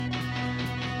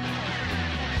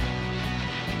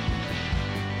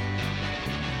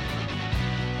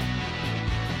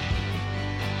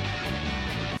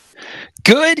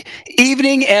Good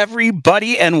evening,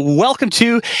 everybody, and welcome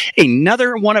to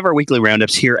another one of our weekly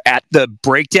roundups here at The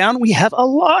Breakdown. We have a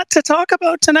lot to talk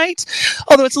about tonight,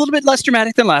 although it's a little bit less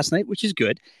dramatic than last night, which is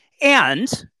good. And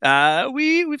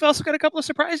we've also got a couple of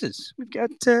surprises. We've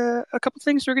got a couple of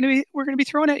things we're gonna be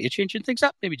throwing at you, changing things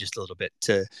up, maybe just a little bit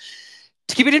to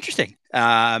keep it interesting.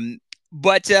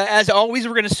 But as always,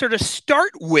 we're going to sort of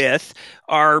start with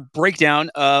our breakdown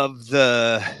of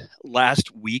the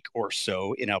last week or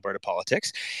so in Alberta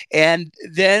politics, and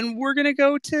then we're going to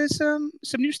go to some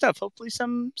new stuff. Hopefully,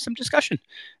 some discussion.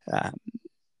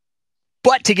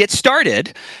 But to get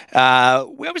started, we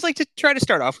always like to try to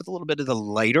start off with a little bit of the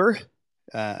lighter,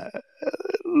 a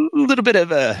little bit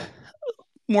of a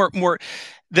more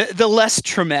the less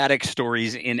traumatic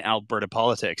stories in Alberta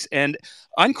politics, and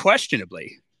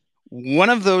unquestionably, one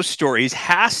of those stories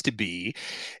has to be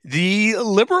the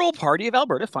Liberal Party of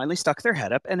Alberta finally stuck their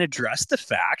head up and addressed the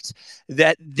fact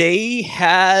that they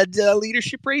had a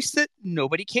leadership race that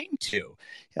nobody came to.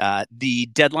 The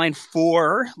deadline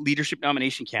for leadership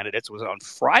nomination candidates was on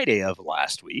Friday of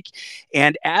last week.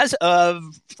 And as of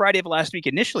Friday of last week,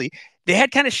 initially, they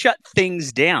had kind of shut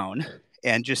things down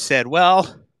and just said,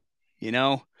 well,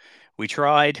 we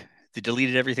tried. They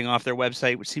deleted everything off their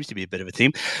website, which seems to be a bit of a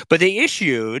theme. But they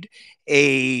issued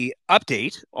a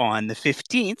update on the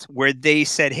 15th where they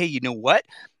said, hey, you know what?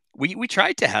 We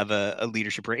tried to have a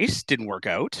leadership race. Didn't work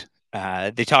out.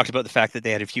 They talked about the fact that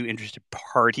they had a few interested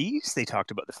parties. They talked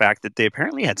about the fact that they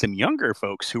apparently had some younger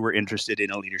folks who were interested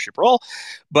in a leadership role,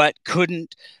 but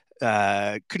couldn't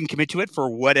commit to it for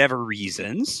whatever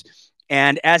reasons.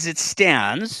 And as it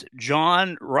stands,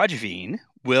 John Rajavine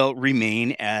will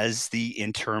remain as the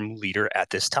interim leader at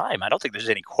this time. I don't think there's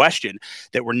any question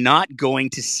that we're not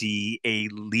going to see a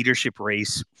leadership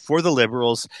race for the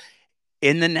Liberals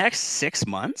in the next 6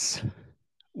 months,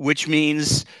 which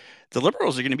means the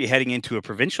Liberals are going to be heading into a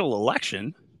provincial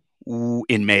election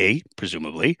in May,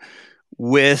 presumably,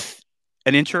 with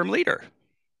an interim leader,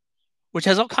 which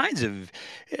has all kinds of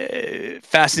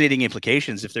fascinating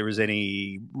implications if there was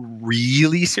any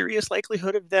really serious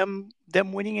likelihood of them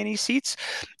winning any seats.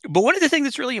 But one of the things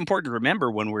that's really important to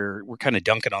remember when we're kind of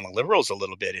dunking on the Liberals a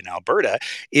little bit in Alberta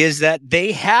is that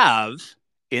they have,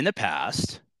 in the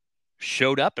past,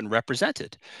 showed up and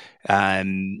represented.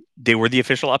 They were the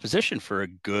official opposition for a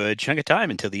good chunk of time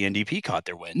until the NDP caught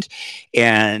their wind.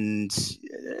 And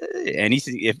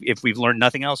anything, if we've learned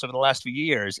nothing else over the last few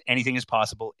years, anything is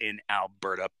possible in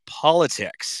Alberta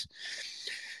politics.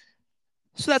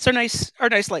 So that's our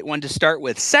nice light one to start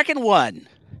with. Second one,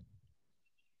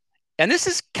 and this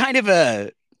is kind of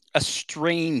a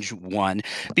strange one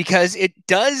because it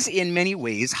does in many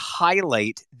ways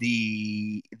highlight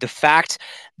the fact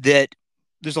that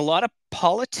there's a lot of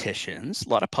politicians, a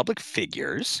lot of public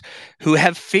figures who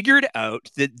have figured out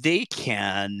that they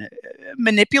can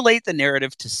manipulate the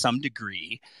narrative to some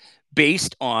degree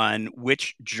based on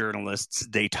which journalists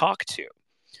they talk to.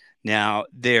 Now,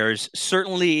 there's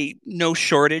certainly no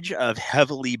shortage of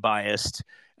heavily biased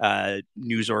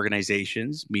news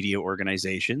organizations, media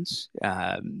organizations.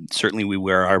 Certainly we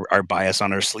wear our bias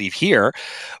on our sleeve here.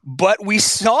 But we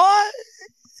saw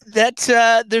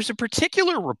that there's a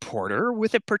particular reporter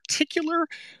with a particular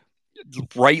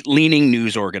right-leaning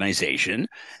news organization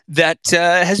that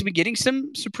has been getting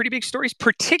some pretty big stories,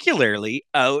 particularly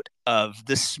out of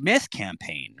the Smith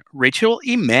campaign. Rachel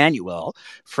Emmanuel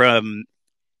from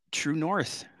True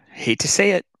North. Hate to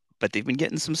say it, but they've been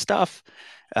getting some stuff.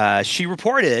 She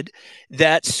reported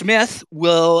that Smith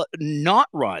will not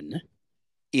run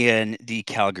in the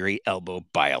Calgary Elbow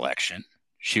by-election.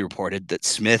 She reported that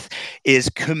Smith is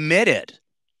committed,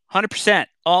 100%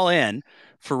 all in,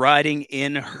 for riding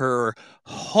in her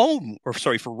home,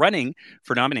 for running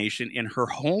for nomination in her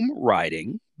home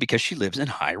riding because she lives in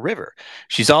High River.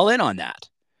 She's all in on that.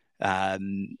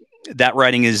 That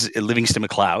riding is Livingston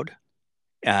McLeod.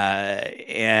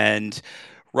 And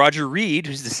Roger Reid,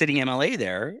 who's the sitting MLA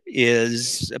there,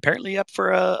 is apparently up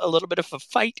for a little bit of a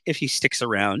fight if he sticks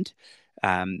around.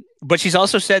 But she's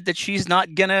also said that she's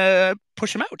not going to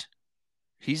push him out.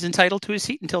 He's entitled to his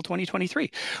seat until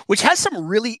 2023, which has some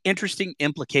really interesting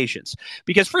implications.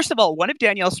 Because first of all, one of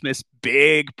Danielle Smith's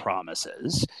big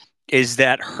promises is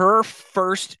that her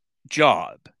first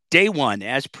job, day one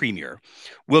as premier,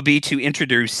 will be to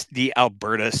introduce the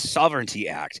Alberta Sovereignty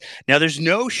Act. Now, there's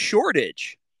no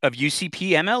shortage of UCP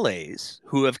MLAs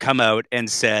who have come out and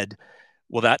said,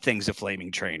 well, that thing's a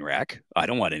flaming train wreck. I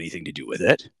don't want anything to do with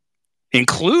it,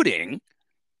 including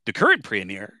the current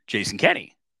premier, Jason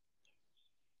Kenney.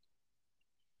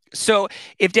 So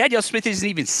if Danielle Smith isn't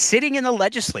even sitting in the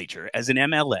legislature as an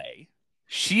MLA,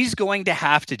 she's going to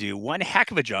have to do one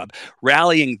heck of a job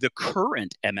rallying the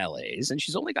current MLAs, and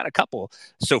she's only got a couple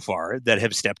so far that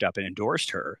have stepped up and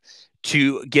endorsed her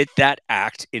to get that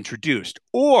act introduced,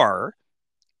 or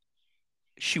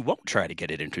she won't try to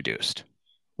get it introduced.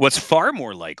 What's far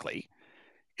more likely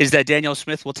is that Danielle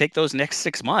Smith will take those next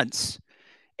 6 months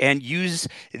and use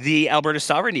the Alberta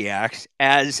Sovereignty Act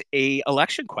as a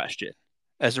election question,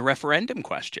 as a referendum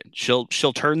question. She'll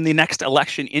turn the next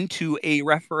election into a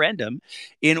referendum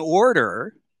in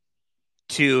order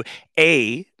to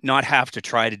not have to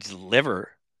try to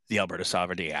deliver the Alberta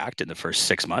Sovereignty Act in the first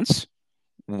 6 months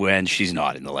when she's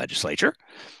not in the legislature,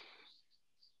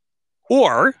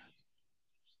 or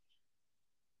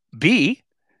B,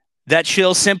 that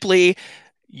she'll simply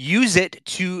use it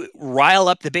to rile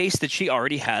up the base that she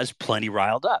already has plenty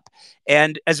riled up.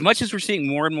 And as much as we're seeing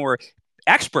more and more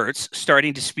experts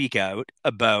starting to speak out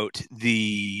about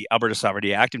the Alberta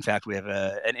Sovereignty Act, in fact, we have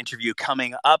an interview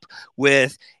coming up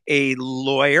with a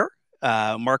lawyer,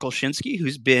 Mark Olshinsky,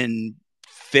 who's been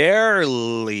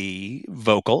fairly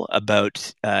vocal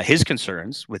about his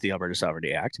concerns with the Alberta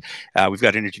Sovereignty Act. We've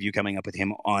got an interview coming up with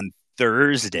him on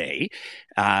Thursday.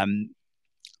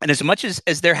 And as much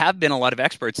as there have been a lot of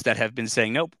experts that have been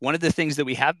saying, nope, one of the things that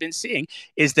we have been seeing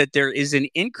is that there is an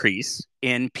increase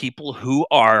in people who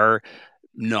are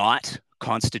not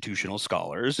constitutional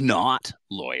scholars, not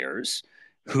lawyers,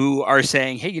 who are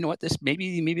saying, hey, you know what, this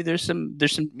maybe there's some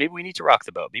maybe we need to rock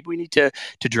the boat. Maybe we need to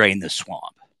drain the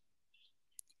swamp.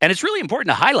 And it's really important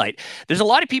to highlight, there's a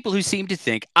lot of people who seem to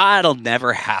think, it'll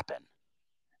never happen.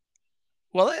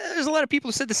 Well, there's a lot of people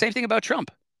who said the same thing about Trump.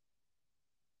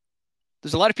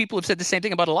 There's a lot of people who have said the same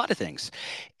thing about a lot of things.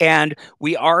 And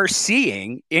we are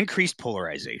seeing increased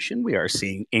polarization. We are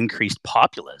seeing increased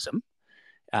populism.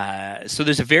 So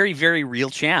there's a very, very real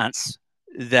chance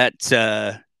that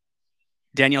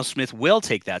Danielle Smith will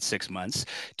take that 6 months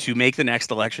to make the next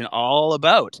election all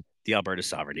about the Alberta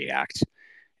Sovereignty Act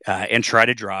and try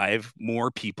to drive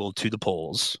more people to the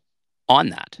polls on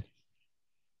that.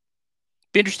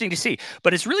 Be interesting to see.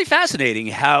 But it's really fascinating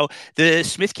how the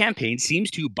Smith campaign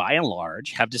seems to, by and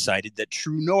large, have decided that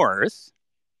True North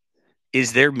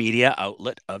is their media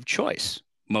outlet of choice.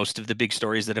 Most of the big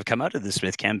stories that have come out of the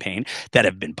Smith campaign that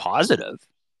have been positive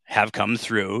have come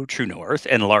through True North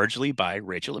and largely by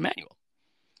Rachel Emmanuel.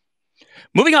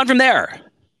 Moving on from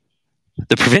there,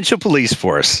 the provincial police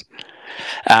force.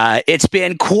 It's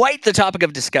been quite the topic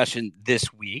of discussion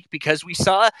this week because we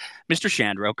saw Mr.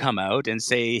 Shandro come out and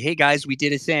say, hey, guys, we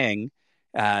did a thing.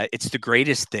 It's the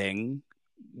greatest thing.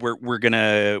 We're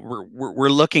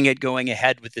looking at going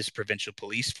ahead with this provincial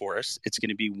police force. It's going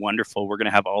to be wonderful. We're going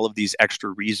to have all of these extra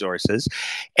resources,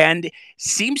 and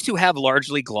seems to have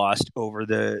largely glossed over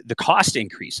the cost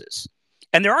increases.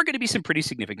 And there are going to be some pretty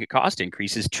significant cost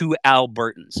increases to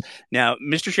Albertans. Now,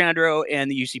 Mr. Shandro and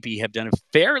the UCP have done a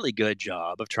fairly good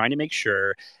job of trying to make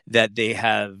sure that they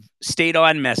have stayed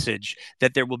on message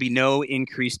that there will be no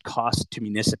increased cost to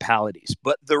municipalities.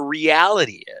 But the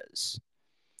reality is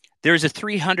there's a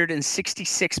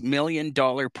 $366 million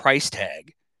price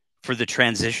tag for the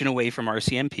transition away from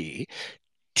RCMP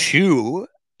to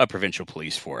a provincial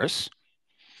police force.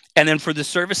 And then for the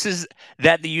services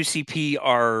that the UCP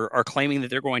are claiming that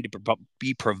they're going to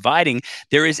be providing,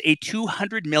 there is a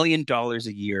 $200 million a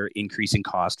year increase in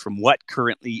cost from what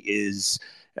currently is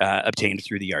obtained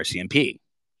through the RCMP.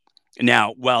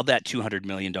 Now, while that $200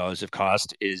 million of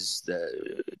cost is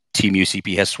the Team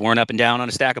UCP has sworn up and down on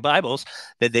a stack of Bibles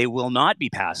that they will not be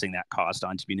passing that cost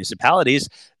on to municipalities,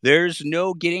 there's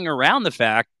no getting around the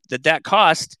fact that that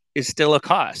cost is still a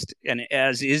cost. And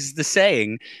as is the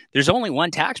saying, there's only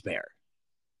one taxpayer.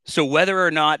 So whether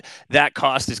or not that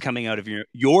cost is coming out of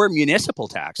your municipal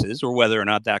taxes, or whether or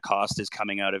not that cost is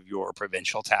coming out of your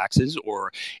provincial taxes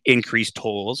or increased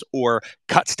tolls or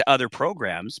cuts to other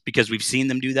programs, because we've seen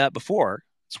them do that before.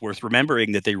 It's worth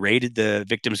remembering that they raided the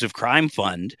Victims of Crime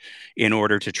Fund in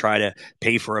order to try to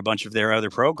pay for a bunch of their other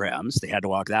programs. They had to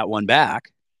walk that one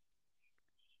back.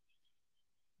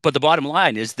 But the bottom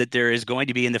line is that there is going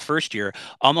to be in the first year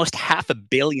almost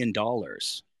 $500 million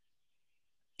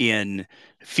in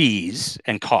fees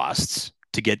and costs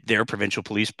to get their provincial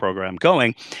police program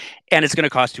going. And it's going to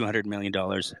cost $200 million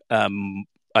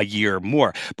a year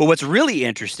more. But what's really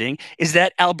interesting is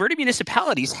that Alberta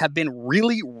municipalities have been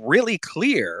really, really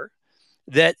clear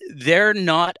that they're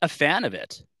not a fan of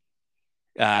it.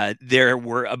 There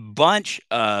were a bunch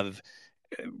of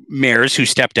mayors who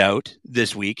stepped out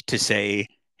this week to say,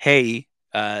 hey,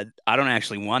 I don't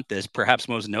actually want this. Perhaps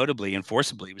most notably and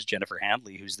forcibly was Jennifer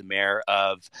Handley, who's the mayor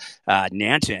of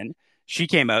Nanton. She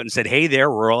came out and said, hey there,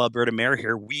 rural Alberta mayor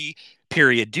here. We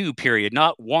period, do, period,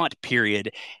 not want, period,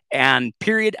 and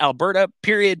period, Alberta,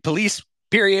 period, police,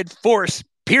 period, force,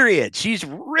 period. She's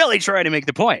really trying to make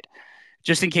the point,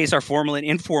 just in case our formal and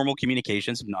informal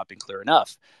communications have not been clear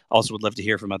enough. Also, would love to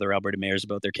hear from other Alberta mayors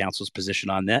about their council's position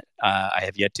on that. I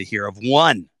have yet to hear of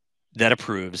one that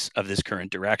approves of this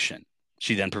current direction.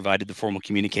 She then provided the formal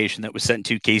communication that was sent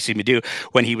to Casey Madu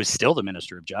when he was still the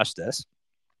Minister of Justice,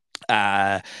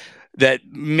 that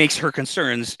makes her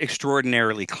concerns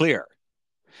extraordinarily clear.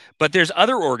 But there's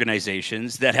other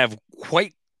organizations that have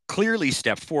quite clearly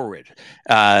stepped forward.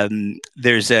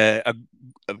 There's a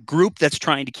group that's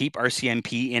trying to keep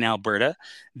RCMP in Alberta.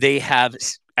 They have,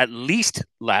 at least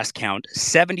last count,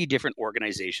 70 different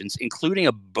organizations, including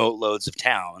a boatloads of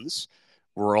towns,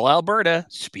 rural Alberta,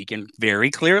 speaking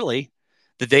very clearly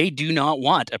that they do not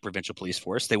want a provincial police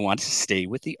force. They want to stay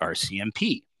with the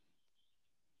RCMP.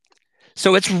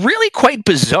 So it's really quite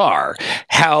bizarre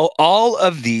how all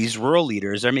of these rural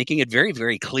leaders are making it very,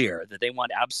 very clear that they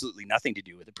want absolutely nothing to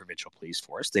do with the provincial police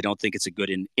force. They don't think it's a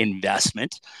good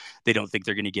investment. They don't think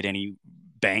they're going to get any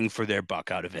bang for their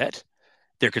buck out of it.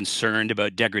 They're concerned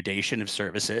about degradation of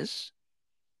services.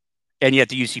 And yet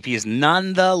the UCP is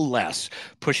nonetheless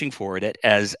pushing forward it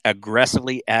as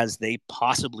aggressively as they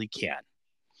possibly can.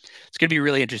 It's going to be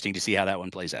really interesting to see how that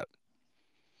one plays out.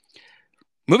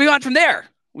 Moving on from there,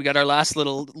 we got our last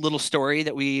little story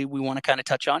that we want to kind of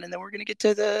touch on, and then we're going to get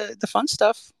to the fun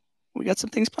stuff. We got some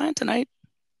things planned tonight.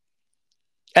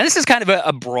 And this is kind of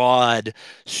a broad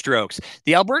strokes.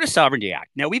 The Alberta Sovereignty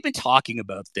Act. Now, we've been talking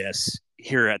about this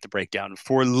here at The Breakdown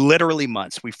for literally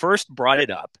months. We first brought it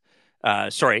up.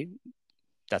 That's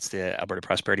the Alberta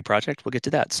Prosperity Project. We'll get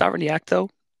to that. Sovereignty Act, though,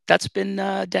 that's been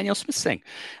Danielle Smith's thing.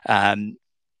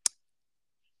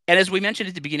 And as we mentioned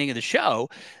at the beginning of the show,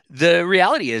 the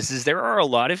reality is there are a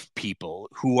lot of people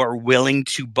who are willing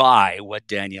to buy what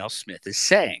Danielle Smith is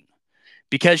saying,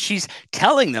 because she's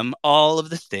telling them all of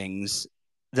the things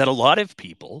that a lot of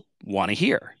people want to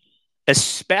hear,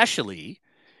 especially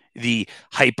the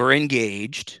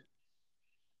hyper-engaged,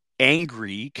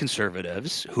 angry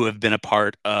conservatives who have been a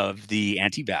part of the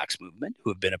anti-vax movement,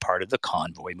 who have been a part of the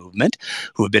convoy movement,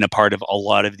 who have been a part of a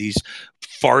lot of these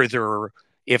farther,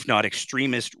 if not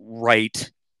extremist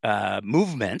right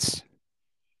movements.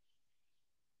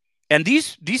 And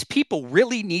these people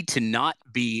really need to not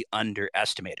be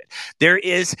underestimated. There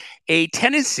is a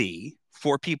tendency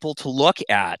for people to look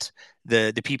at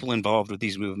the people involved with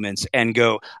these movements and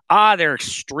go, they're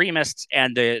extremists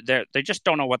and they just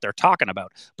don't know what they're talking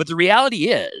about. But the reality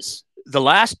is the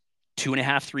last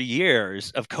 2.5, 3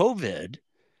 years of COVID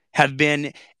have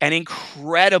been an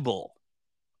incredible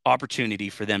opportunity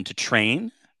for them to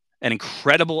train, an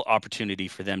incredible opportunity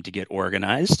for them to get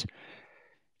organized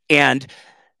and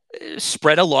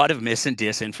spread a lot of mis and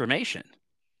disinformation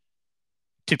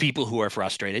to people who are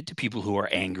frustrated, to people who are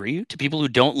angry, to people who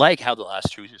don't like how the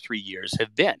last 2 to 3 years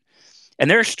have been. And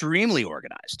they're extremely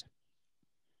organized.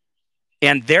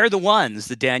 And they're the ones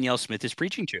that Danielle Smith is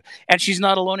preaching to. And she's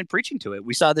not alone in preaching to it.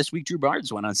 We saw this week Drew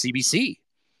Barnes went on CBC.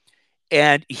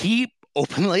 And he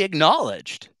openly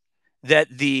acknowledged that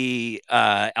the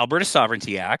Alberta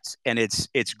Sovereignty Act and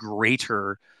its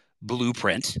greater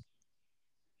blueprint,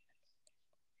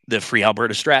 the Free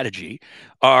Alberta Strategy,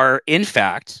 are in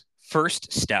fact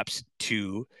first steps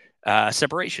to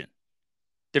separation.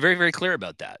 They're very, very clear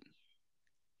about that.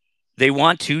 They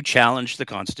want to challenge the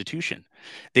Constitution.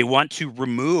 They want to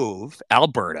remove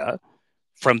Alberta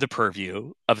from the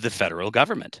purview of the federal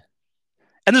government.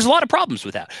 And there's a lot of problems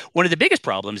with that. One of the biggest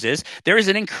problems is there is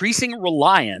an increasing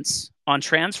reliance on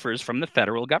transfers from the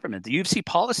federal government. The U of C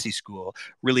Policy School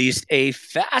released a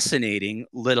fascinating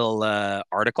little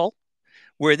article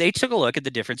where they took a look at the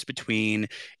difference between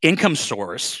income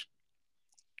source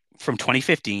from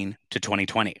 2015 to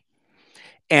 2020.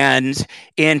 And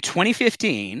in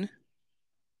 2015,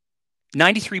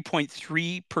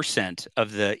 93.3%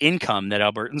 of the income that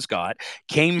Albertans got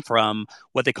came from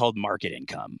what they called market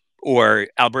income, or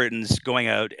Albertans going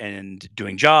out and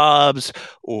doing jobs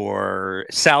or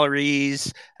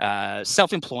salaries,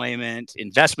 self-employment,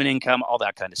 investment income, all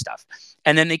that kind of stuff.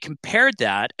 And then they compared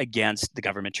that against the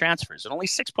government transfers. And only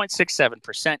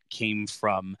 6.67% came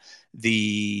from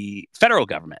the federal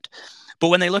government. But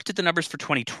when they looked at the numbers for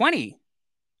 2020,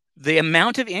 the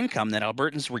amount of income that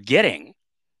Albertans were getting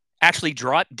actually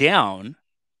dropped down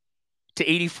to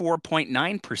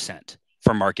 84.9%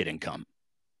 for market income.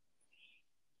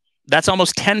 That's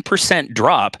almost 10%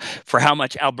 drop for how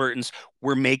much Albertans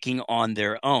were making on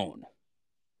their own.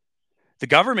 The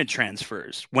government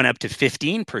transfers went up to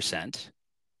 15%.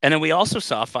 And then we also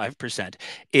saw 5%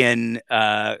 in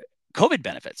COVID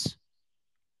benefits.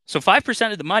 So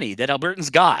 5% of the money that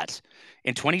Albertans got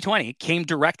in 2020 came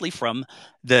directly from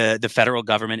the federal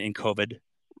government in COVID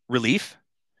relief,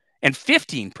 and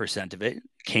 15% of it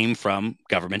came from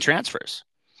government transfers.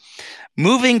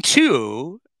 Moving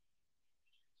to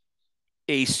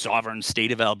a sovereign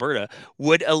state of Alberta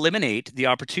would eliminate the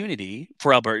opportunity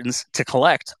for Albertans to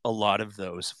collect a lot of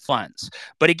those funds.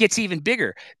 But it gets even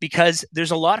bigger because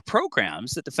there's a lot of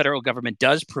programs that the federal government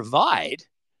does provide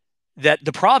that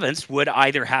the province would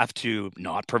either have to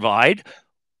not provide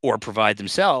or provide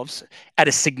themselves at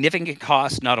a significant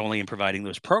cost, not only in providing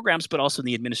those programs, but also in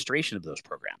the administration of those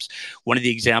programs. One of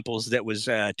the examples that was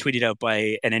tweeted out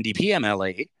by an NDP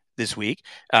MLA this week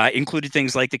included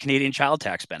things like the Canadian child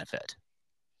tax benefit.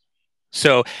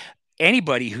 So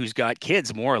anybody who's got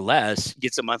kids, more or less,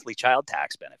 gets a monthly child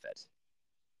tax benefit.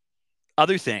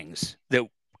 Other things that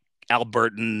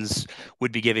Albertans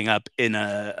would be giving up in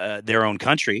their own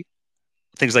country,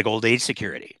 things like old age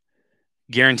security,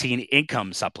 guaranteeing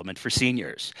income supplement for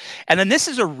seniors. And then this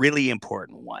is a really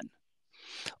important one.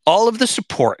 All of the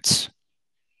supports,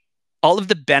 all of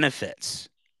the benefits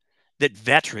that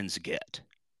veterans get,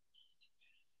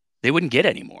 they wouldn't get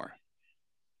anymore.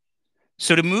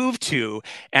 So to move to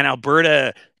an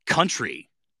Alberta country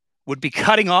would be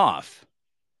cutting off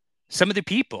some of the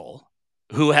people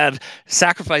who have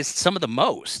sacrificed some of the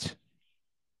most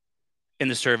in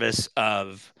the service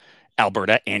of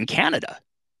Alberta and Canada.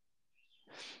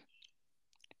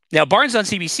 Now, Barnes on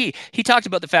CBC, he talked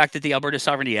about the fact that the Alberta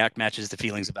Sovereignty Act matches the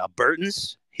feelings of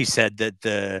Albertans. He said that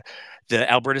the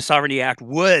Alberta Sovereignty Act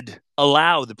would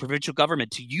allow the provincial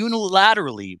government to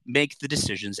unilaterally make the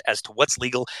decisions as to what's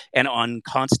legal and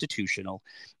unconstitutional,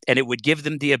 and it would give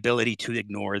them the ability to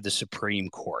ignore the Supreme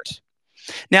Court.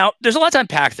 Now, there's a lot to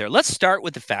unpack there. Let's start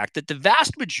with the fact that the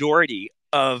vast majority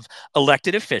of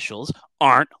elected officials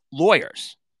aren't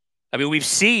lawyers. I mean, we've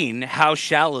seen how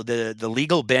shallow the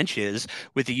legal bench is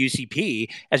with the UCP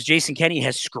as Jason Kenney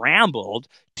has scrambled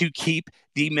to keep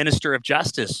the Minister of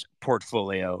Justice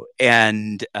portfolio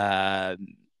and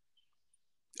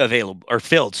available or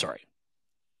filled. Sorry,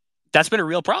 that's been a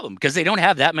real problem because they don't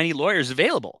have that many lawyers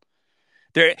available.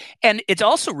 There, and it's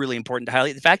also really important to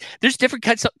highlight the fact there's different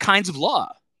kinds of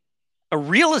law. A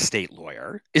real estate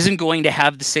lawyer isn't going to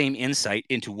have the same insight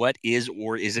into what is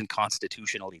or isn't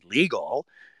constitutionally legal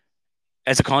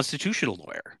as a constitutional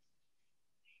lawyer.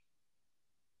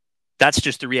 That's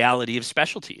just the reality of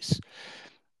specialties.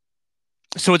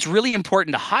 So it's really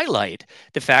important to highlight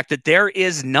the fact that there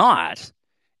is not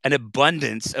an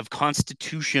abundance of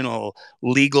constitutional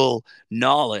legal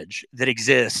knowledge that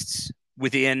exists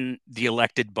within the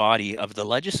elected body of the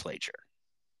legislature.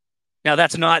 Now,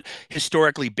 that's not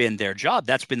historically been their job.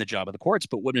 That's been the job of the courts.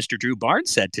 But what Mr. Drew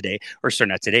Barnes said today, or sorry,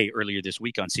 not today, earlier this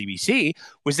week on CBC,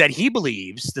 was that he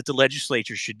believes that the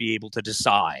legislature should be able to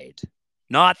decide,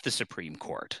 not the Supreme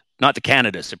Court, not the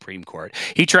Canada Supreme Court.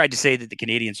 He tried to say that the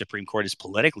Canadian Supreme Court is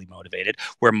politically motivated,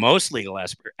 where most legal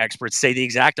experts say the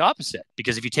exact opposite.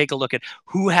 Because if you take a look at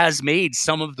who has made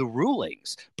some of the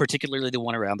rulings, particularly the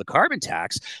one around the carbon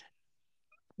tax,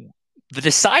 the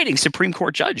deciding Supreme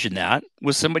Court judge in that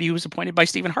was somebody who was appointed by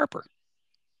Stephen Harper.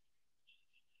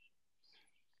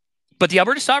 But the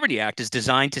Alberta Sovereignty Act is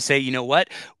designed to say, you know what?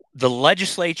 The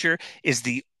legislature is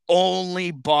the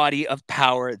only body of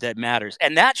power that matters.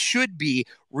 And that should be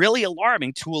really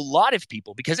alarming to a lot of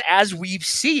people because as we've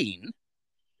seen,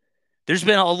 there's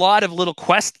been a lot of little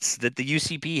quests that the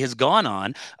UCP has gone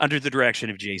on under the direction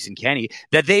of Jason Kenney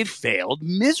that they've failed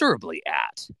miserably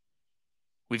at.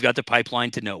 We've got the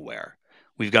pipeline to nowhere.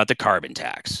 We've got the carbon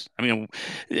tax. I mean,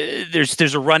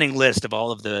 there's a running list of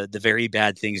all of the very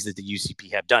bad things that the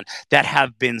UCP have done that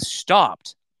have been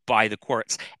stopped by the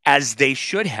courts, as they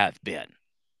should have been.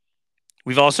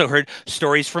 We've also heard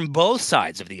stories from both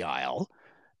sides of the aisle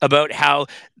about how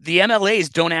the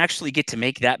MLAs don't actually get to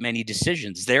make that many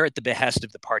decisions. They're at the behest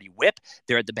of the party whip.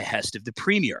 They're at the behest of the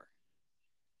premier.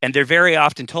 And they're very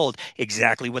often told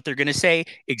exactly what they're going to say,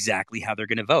 exactly how they're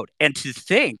going to vote. And to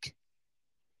think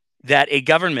that a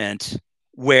government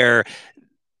where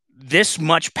this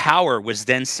much power was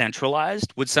then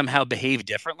centralized would somehow behave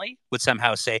differently, would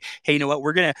somehow say, hey, you know what,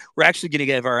 we're actually going to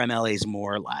give our MLAs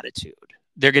more latitude.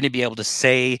 They're going to be able to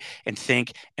say and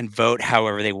think and vote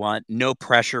however they want. No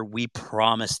pressure. We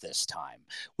promise this time.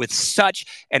 With such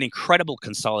an incredible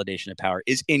consolidation of power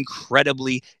is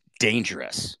incredibly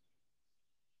dangerous.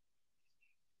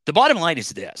 The bottom line is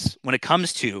this. When it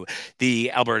comes to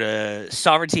the Alberta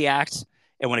Sovereignty Act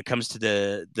and when it comes to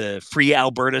the Free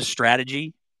Alberta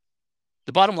strategy,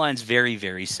 the bottom line is very,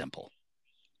 very simple.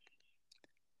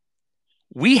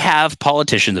 We have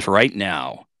politicians right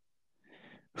now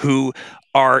who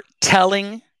are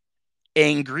telling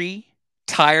angry,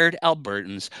 tired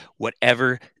Albertans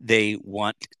whatever they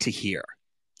want to hear.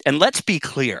 And let's be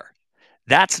clear,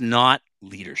 that's not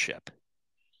leadership.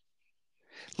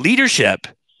 Leadership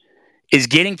is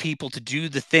getting people to do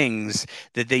the things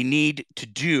that they need to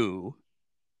do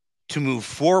to move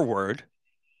forward,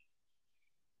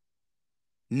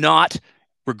 not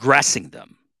regressing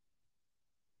them.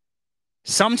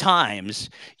 Sometimes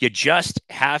you just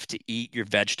have to eat your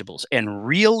vegetables. And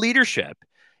real leadership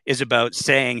is about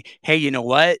saying, hey, you know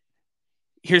what?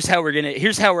 Here's how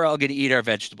we're all gonna eat our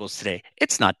vegetables today.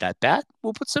 It's not that bad.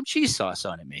 We'll put some cheese sauce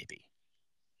on it, maybe.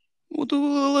 We'll do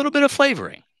a little bit of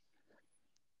flavoring.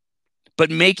 But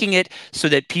making it so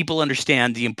that people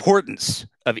understand the importance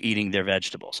of eating their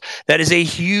vegetables. That is a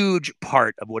huge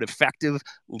part of what effective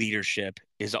leadership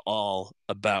is all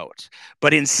about.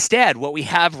 But instead, what we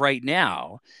have right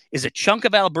now is a chunk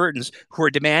of Albertans who are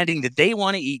demanding that they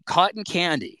want to eat cotton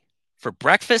candy for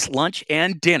breakfast, lunch,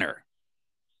 and dinner.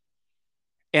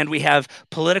 And we have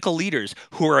political leaders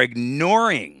who are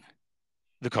ignoring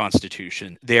the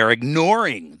Constitution. They are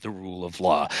ignoring the rule of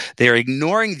law. They are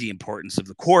ignoring the importance of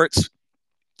the courts.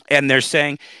 And they're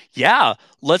saying, yeah,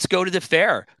 let's go to the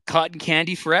fair, cotton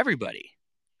candy for everybody.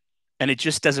 And it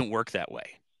just doesn't work that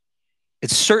way.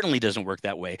 It certainly doesn't work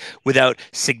that way without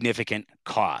significant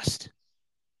cost.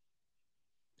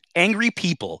 Angry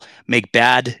people make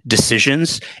bad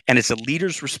decisions, and it's a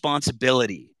leader's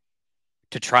responsibility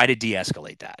to try to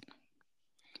de-escalate that.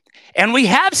 And we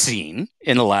have seen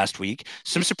in the last week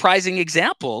some surprising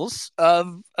examples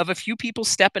of a few people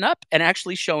stepping up and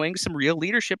actually showing some real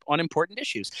leadership on important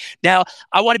issues. Now,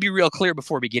 I want to be real clear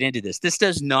before we get into this. This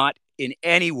does not in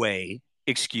any way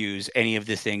excuse any of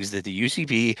the things that the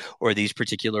UCP or these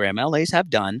particular MLAs have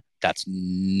done. That's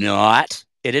not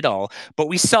it at all. But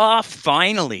we saw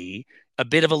finally a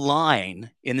bit of a line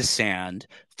in the sand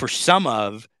for some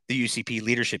of the UCP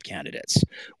leadership candidates.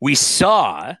 We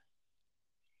saw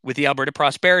with the Alberta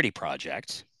Prosperity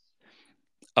Project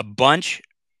a bunch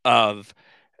of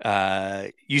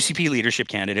UCP leadership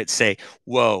candidates say,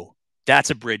 whoa,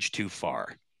 that's a bridge too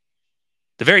far.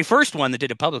 The very first one that did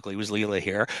it publicly was Leela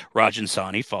here. Rajan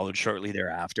Sawhney followed shortly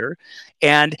thereafter.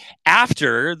 And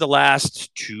after the last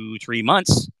 2-3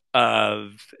 months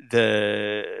of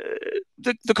the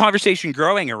conversation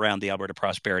growing around the Alberta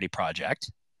Prosperity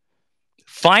Project,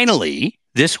 finally,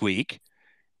 this week,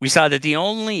 we saw that the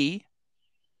only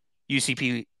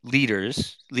UCP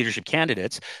leadership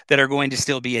candidates that are going to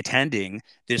still be attending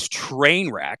this train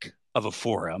wreck of a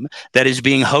forum that is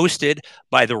being hosted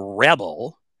by the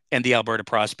Rebel and the Alberta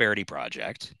Prosperity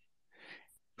Project,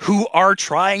 who are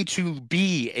trying to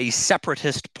be a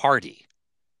separatist party.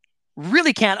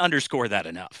 Really can't underscore that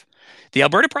enough. The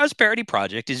Alberta Prosperity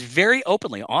Project is very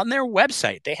openly on their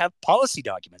website. They have policy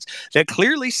documents that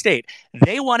clearly state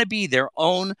they want to be their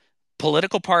own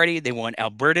political party. They want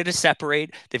Alberta to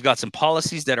separate. They've got some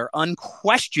policies that are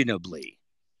unquestionably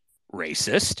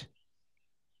racist.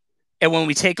 And when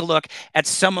we take a look at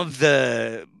some of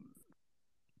the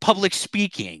public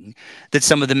speaking that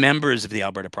some of the members of the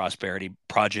Alberta Prosperity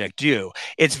Project do,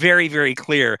 it's very, very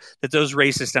clear that those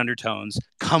racist undertones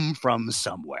come from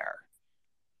somewhere.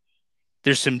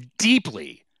 There's some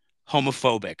deeply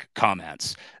homophobic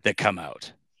comments that come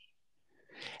out.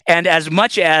 And as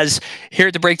much as here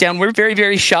at the Breakdown, we're very,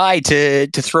 very shy to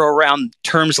throw around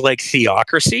terms like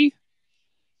theocracy,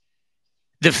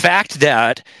 the fact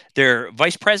that their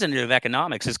vice president of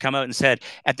economics has come out and said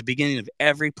at the beginning of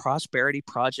every Prosperity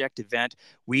Project event,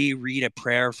 we read a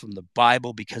prayer from the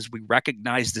Bible because we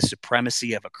recognize the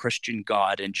supremacy of a Christian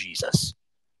God and Jesus.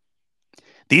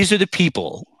 These are the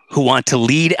people who want to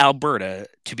lead Alberta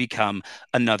to become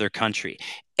another country.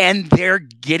 And they're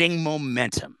getting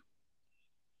momentum.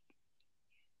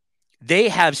 They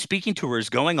have speaking tours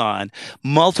going on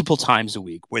multiple times a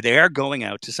week where they are going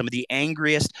out to some of the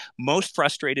angriest, most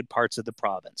frustrated parts of the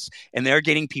province. And they're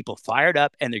getting people fired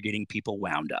up and they're getting people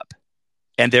wound up.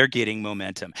 And they're getting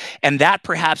momentum. And that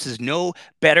perhaps is no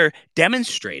better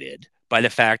demonstrated by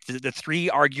the fact that the three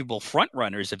arguable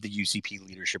frontrunners of the UCP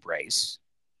leadership race,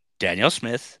 Danielle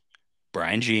Smith,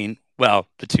 Brian Jean, well,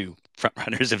 the two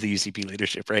frontrunners of the UCP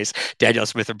leadership race, Danielle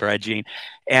Smith and Brian Jean,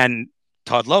 and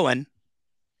Todd Loewen,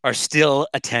 are still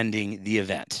attending the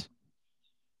event.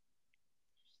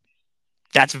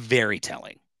 That's very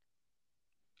telling.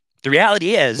 The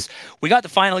reality is, we got the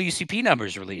final UCP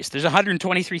numbers released. There's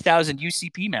 123,000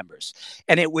 UCP members,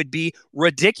 and it would be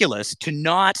ridiculous to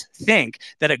not think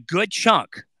that a good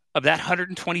chunk of that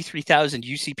 123,000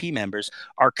 UCP members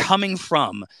are coming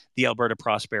from the Alberta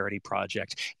Prosperity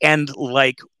Project and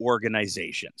like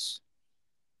organizations.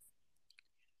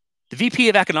 the VP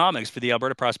of Economics for the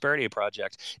Alberta Prosperity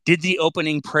Project, did the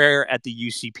opening prayer at the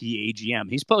UCP AGM.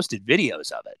 He's posted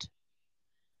videos of it.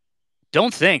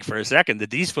 Don't think for a second that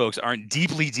these folks aren't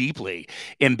deeply, deeply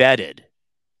embedded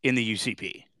in the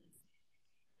UCP.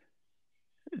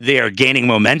 They are gaining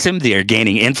momentum, they are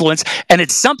gaining influence, and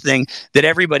it's something that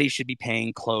everybody should be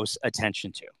paying close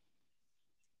attention to.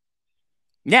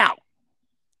 Now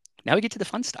we get to the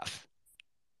fun stuff.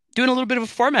 Doing a little bit of a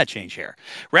format change here.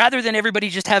 Rather than everybody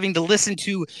just having to listen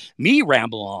to me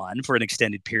ramble on for an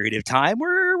extended period of time,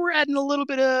 we're adding a little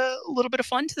bit of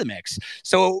fun to the mix.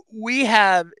 So we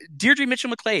have Deirdre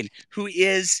Mitchell-McLean, who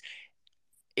is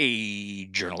a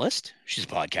journalist. She's a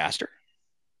podcaster.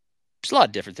 She's a lot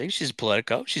of different things. She's a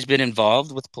politico. She's been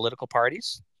involved with political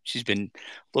parties. She's been a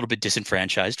little bit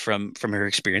disenfranchised from her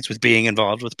experience with being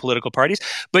involved with political parties,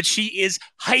 but she is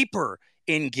hyper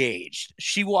engaged.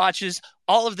 She watches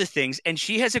all of the things, and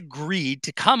she has agreed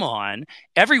to come on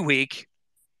every week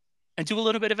and do a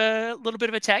little bit of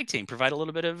a tag team, provide a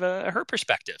little bit of her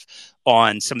perspective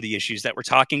on some of the issues that we're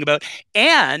talking about.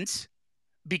 And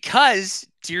because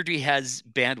Deirdre has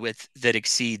bandwidth that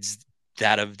exceeds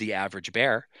that of the average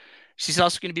bear, she's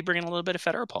also going to be bringing a little bit of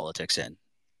federal politics in.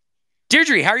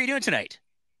 Deirdre, how are you doing tonight?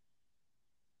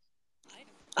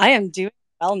 I am doing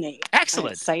well, Nate. Excellent.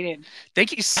 I'm excited.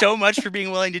 Thank you so much for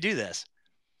being willing to do this.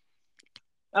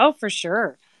 Oh, for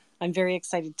sure. I'm very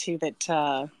excited too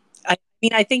that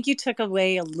I think you took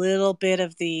away a little bit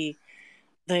of the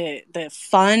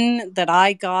fun that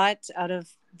I got out of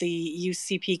the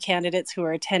UCP candidates who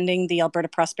are attending the Alberta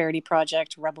Prosperity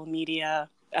Project Rebel Media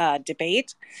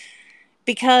debate,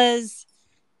 because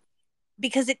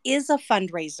it is a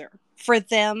fundraiser for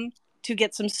them to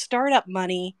get some startup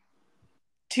money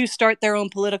to start their own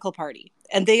political party.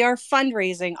 And they are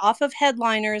fundraising off of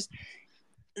headliners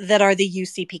that are the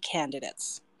UCP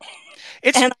candidates.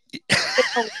 It's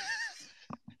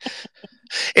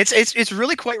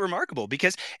really quite remarkable,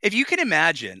 because if you can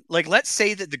imagine, like, let's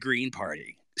say that the Green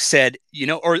Party said,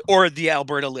 or the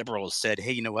Alberta Liberals said,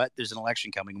 hey, you know what? There's an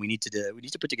election coming. We need to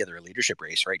put together a leadership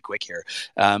race right quick here.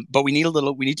 But we need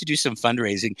to do some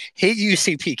fundraising. Hey,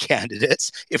 UCP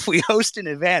candidates, if we host an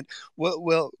event,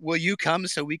 will you come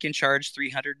so we can charge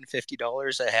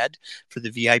 $350 a head for the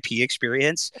VIP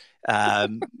experience?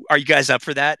 Are you guys up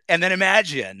for that? And then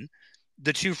imagine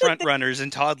the two front runners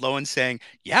and Todd Lowen saying,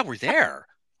 yeah, we're there.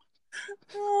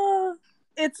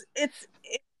 It's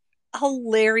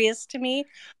hilarious to me.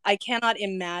 I cannot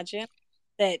imagine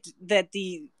that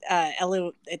the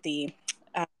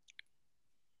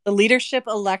Leadership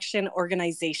Election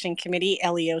Organization Committee,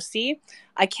 LEOC,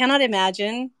 I cannot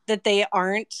imagine that they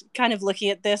aren't kind of looking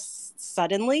at this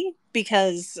suddenly,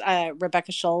 because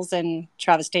Rebecca Scholes and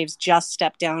Travis Taves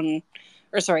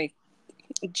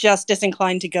just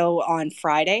disinclined to go on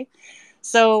Friday.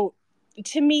 So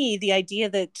to me, the idea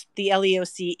that the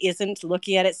LEOC isn't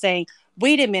looking at it saying,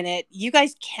 wait a minute, you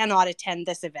guys cannot attend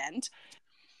this event.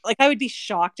 Like, I would be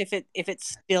shocked if it's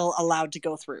still allowed to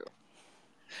go through.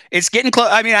 It's getting close.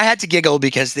 I mean, I had to giggle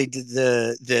because they did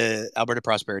the Alberta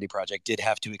Prosperity Project did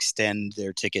have to extend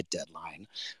their ticket deadline,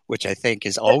 which I think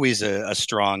is always a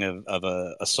strong of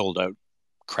a sold out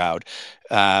crowd.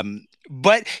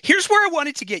 But here's where I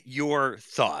wanted to get your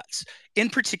thoughts in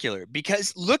particular,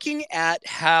 because looking at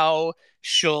how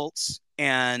Schultz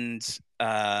and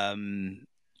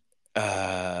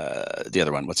the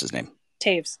other one, what's his name?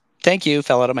 Taves. Thank you.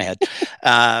 Fell out of my head.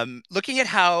 Looking at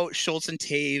how Schultz and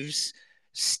Taves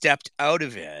stepped out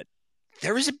of it,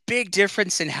 there was a big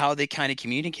difference in how they kind of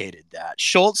communicated that.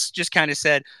 Schultz just kind of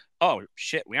said, oh,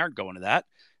 shit, we aren't going to that.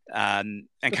 And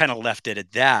kind of left it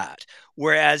at that.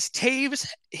 Whereas Taves,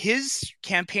 his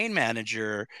campaign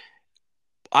manager,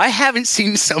 I haven't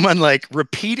seen someone like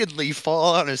repeatedly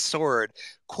fall on a sword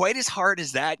quite as hard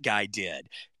as that guy did,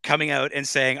 coming out and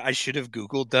saying, I should have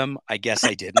Googled them. I guess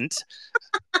I didn't.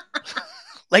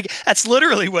 Like, that's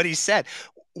literally what he said.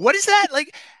 What is that?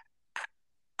 Like,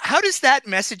 how does that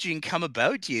messaging come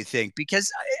about, do you think? Because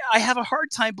I have a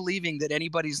hard time believing that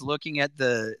anybody's looking at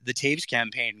the Taves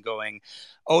campaign going,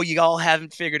 oh, you all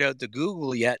haven't figured out the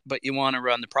Google yet, but you want to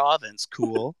run the province.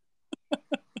 Cool.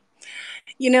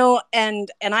 And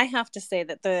I have to say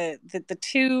that the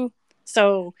two,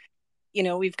 so,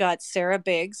 we've got Sarah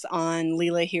Biggs on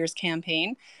Leela Here's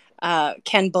campaign.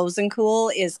 Ken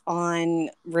Bosencool is on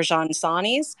Rajan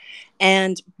Sani's,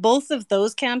 and both of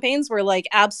those campaigns were like,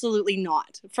 absolutely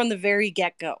not, from the very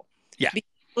get-go. Yeah,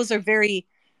 because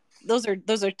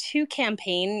those are two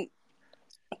campaign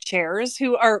chairs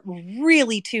who are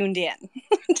really tuned in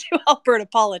to Alberta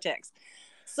politics.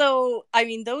 So, I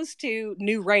mean, those two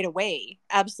knew right away,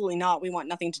 absolutely not, we want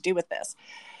nothing to do with this.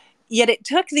 yet it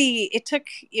took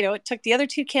the other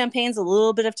two campaigns a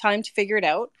little bit of time to figure it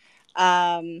out.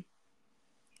 Um,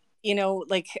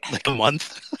 like Like a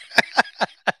month.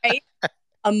 right,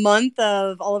 a month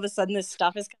of all of a sudden this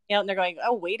stuff is coming out, and they're going,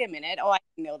 "Oh, wait a minute! Oh, I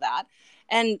didn't know that."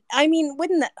 And I mean,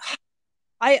 wouldn't that?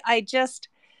 I just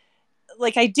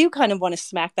like I do kind of want to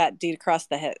smack that dude across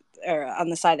the head or on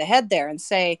the side of the head there and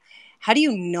say, how do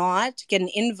you not get an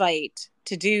invite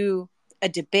to do a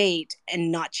debate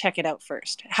and not check it out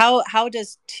first? How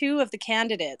does two of the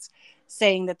candidates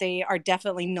saying that they are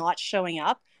definitely not showing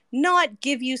up not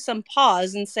give you some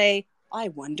pause and say, I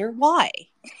wonder why?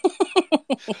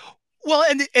 Well,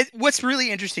 and what's really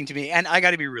interesting to me, and I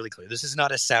got to be really clear, this is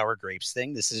not a sour grapes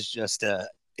thing. This is just a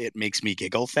it makes me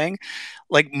giggle thing.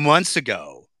 Like months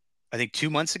ago, I think 2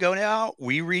 months ago now,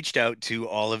 we reached out to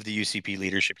all of the UCP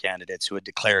leadership candidates who had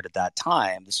declared at that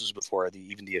time. This was before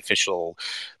even the official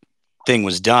thing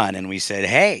was done, and we said,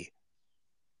 "Hey,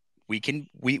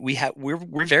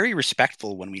 we're very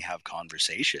respectful when we have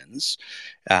conversations.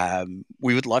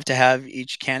 We would love to have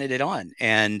each candidate on."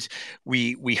 And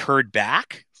we heard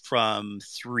back from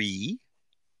three,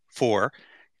 four,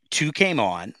 two came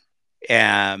on.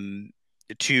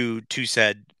 Two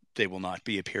said they will not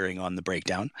be appearing on the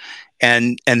breakdown,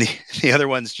 and the other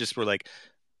ones just were like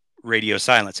radio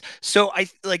silence. So I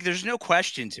like there's no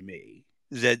question to me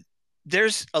that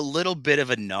there's a little bit of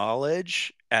a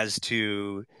knowledge as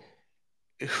to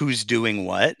who's doing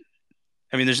what.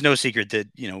 I mean, there's no secret that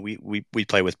we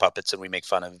play with puppets and we make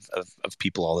fun of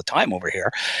people all the time over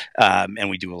here, and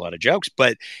we do a lot of jokes.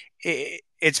 But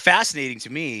it's fascinating to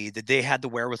me that they had the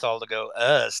wherewithal to go,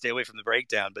 stay away from the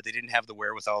breakdown, but they didn't have the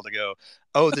wherewithal to go,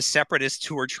 oh, the separatists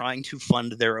who are trying to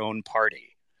fund their own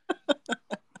party.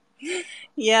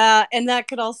 Yeah, and that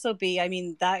could also be, I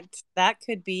mean, that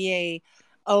could be a,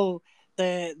 oh,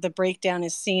 the breakdown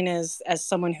is seen as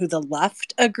someone who the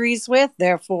left agrees with,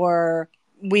 therefore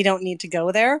we don't need to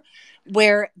go there.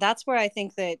 Where that's where I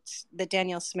think that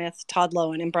Danielle Smith, Todd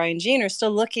Lowen, and Brian Jean are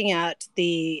still looking at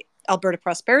the Alberta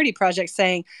Prosperity Project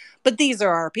saying, but these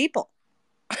are our people.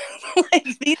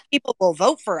 Like, these people will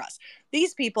vote for us.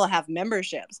 These people have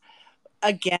memberships.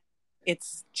 Again,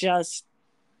 it's just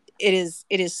it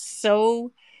is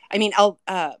so, I mean,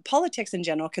 politics in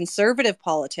general, conservative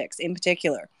politics in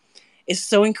particular, is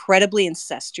so incredibly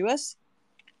incestuous.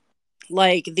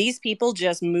 Like, these people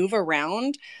just move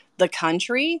around the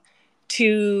country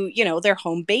to their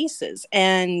home bases.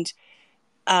 And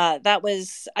that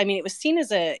was, I mean, it was seen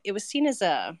as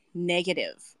a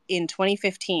negative in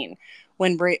 2015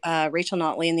 when Rachel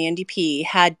Notley and the NDP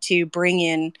had to bring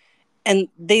in, and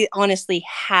they honestly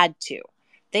had to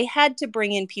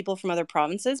bring in people from other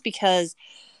provinces because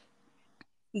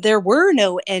there were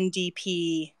no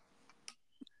NDP.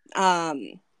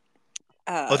 Um,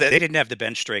 Oh, uh, they didn't have the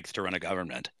bench strength to run a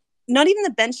government. Not even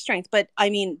the bench strength, but I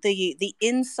mean the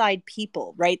inside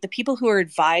people, right? The people who are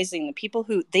advising, the people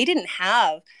who, they didn't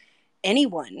have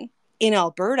anyone in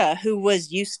Alberta who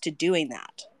was used to doing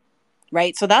that,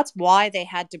 right? So that's why they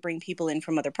had to bring people in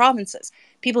from other provinces,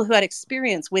 people who had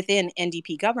experience within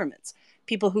NDP governments,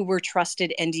 people who were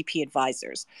trusted NDP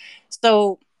advisors.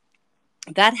 So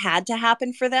that had to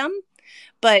happen for them.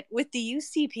 But with the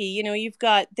UCP, you've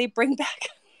got, they bring back,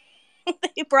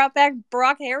 they brought back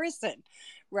Brock Harrison,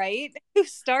 right? Who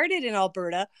started in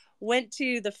Alberta, went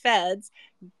to the feds,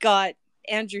 got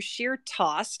Andrew Scheer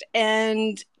tossed,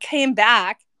 and came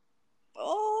back.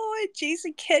 Oh, and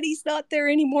Jason Kenney's not there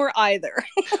anymore either.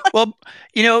 Well,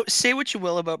 say what you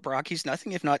will about Brock, he's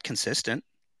nothing if not consistent.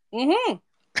 Mm-hmm.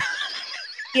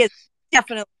 He is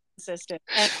definitely consistent.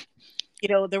 And,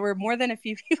 there were more than a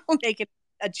few people making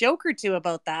a joke or two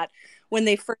about that when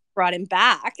they first brought him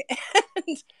back.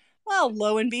 And, well,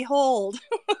 lo and behold.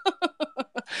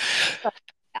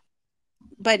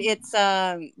 But it's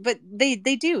but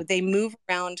they move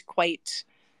around quite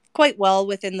well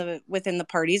within the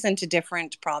parties into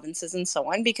different provinces and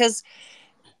so on, because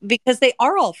they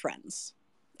are all friends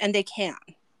and they can,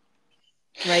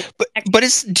 right?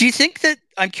 But do you think that,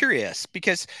 I'm curious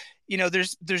because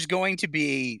there's going to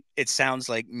be, it sounds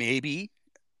like maybe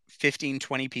 15,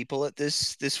 20 people at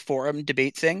this forum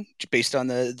debate thing based on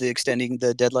the extending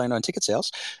the deadline on ticket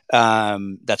sales.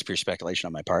 That's pure speculation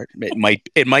on my part.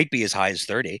 It might be as high as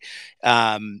 30.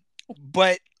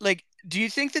 But like, do you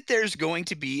think that there's going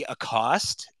to be a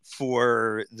cost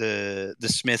for the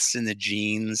Smiths and the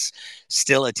Jeans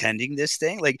still attending this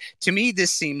thing? Like, to me,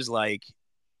 this seems like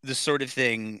the sort of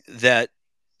thing that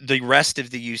the rest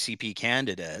of the UCP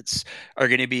candidates are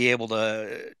going to be able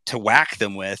to whack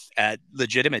them with at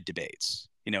legitimate debates.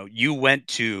 You went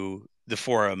to the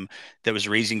forum that was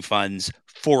raising funds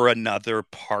for another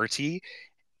party.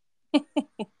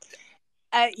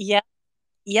 Yeah,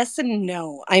 yes and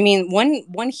no. I mean,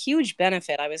 one huge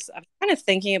benefit. I was kind of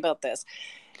thinking about this.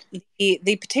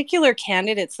 The particular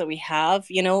candidates that we have,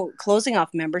 closing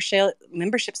off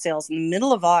membership sales in the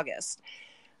middle of August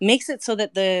makes it so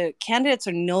that the candidates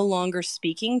are no longer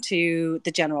speaking to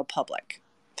the general public.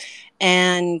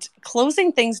 And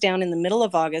closing things down in the middle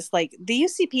of August, like the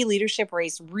UCP leadership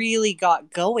race really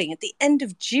got going at the end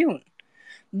of June.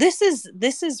 This is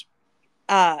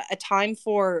a time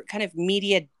for kind of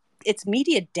media. It's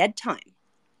media dead time,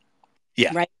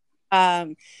 Yeah. right?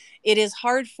 Um, it's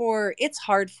hard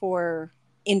for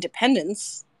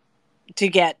independents to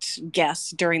get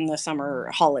guests during the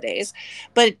summer holidays,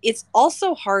 but it's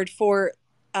also hard for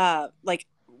like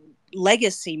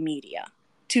legacy media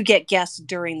to get guests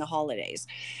during the holidays.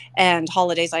 And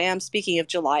holidays, I am speaking of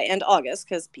July and August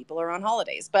because people are on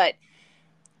holidays. But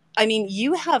I mean,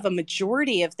 you have a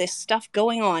majority of this stuff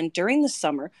going on during the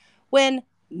summer when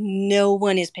no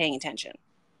one is paying attention,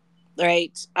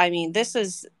 right? I mean,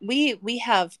 we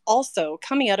have also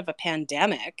coming out of a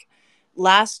pandemic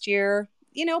last year.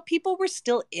 People were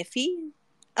still iffy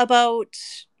about,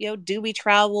 do we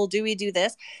travel, do we do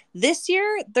this? This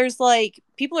year there's like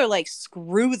people are like,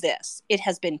 screw this, it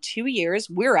has been 2 years,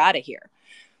 we're out of here.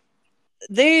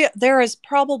 There is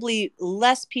probably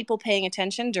less people paying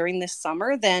attention during this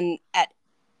summer than at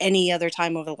any other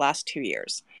time over the last 2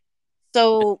 years.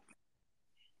 So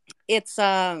it's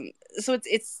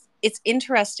it's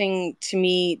interesting to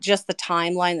me, just the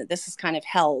timeline that this is kind of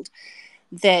held,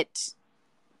 that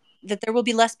there will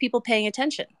be less people paying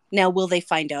attention. Now, will they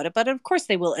find out about it? Of course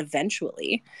they will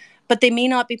eventually, but they may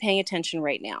not be paying attention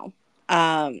right now.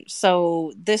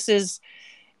 So this is,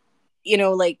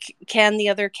 like, can the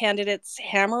other candidates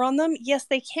hammer on them? Yes,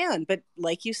 they can. But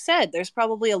like you said, there's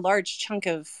probably a large chunk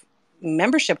of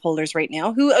membership holders right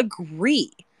now who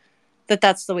agree that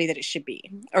that's the way that it should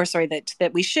be, or sorry,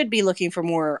 that we should be looking for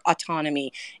more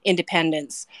autonomy,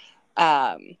 independence,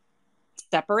 um,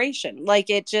 separation. Like,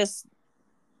 it just,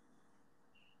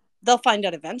 they'll find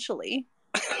out eventually.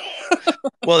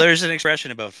 Well, there's an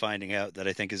expression about finding out that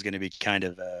I think is going to be kind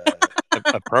of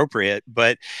appropriate.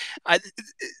 But I,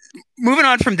 moving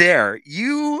on from there,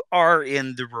 you are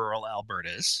in the rural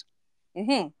Albertas.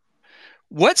 Hmm.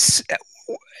 What's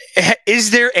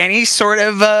is there any sort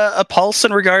of a pulse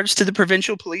in regards to the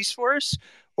provincial police force,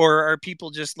 or are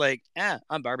people just like,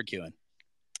 I'm barbecuing?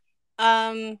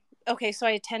 um, okay, so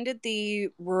I attended the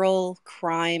rural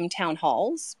crime town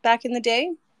halls back in the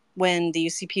day when the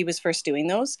UCP was first doing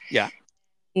those. Yeah.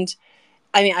 And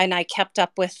I mean, and I kept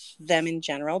up with them in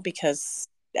general because,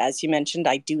 as you mentioned,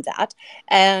 I do that.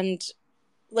 And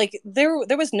like, there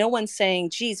was no one saying,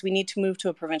 geez, we need to move to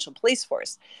a provincial police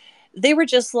force. They were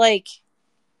just like,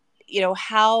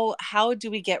 how do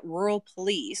we get rural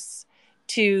police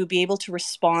to be able to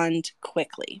respond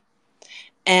quickly?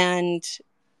 And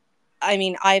I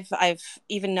mean, I've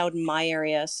even known my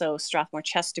area, so Strathmore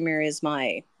Chestermere is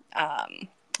um,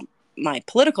 my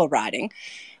political riding,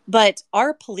 but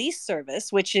our police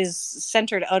service, which is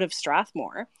centered out of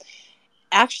Strathmore,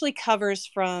 actually covers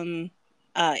from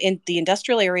in the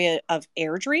industrial area of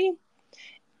Airdrie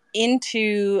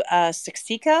into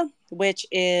Siksika, which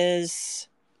is,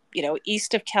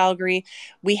 east of Calgary.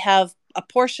 We have a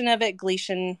portion of it.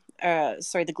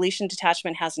 The Gleason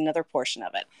detachment has another portion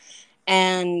of it,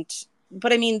 and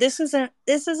but I mean, this is a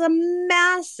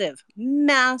massive,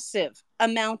 massive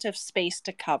amount of space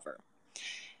to cover,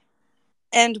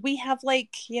 and we have,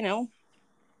 like,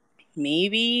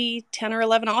 maybe 10 or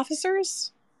 11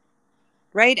 officers,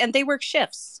 right? And they work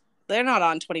shifts. They're not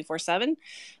on 24/7,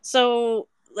 so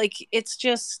like, it's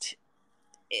just,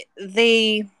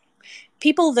 they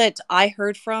people that I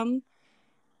heard from,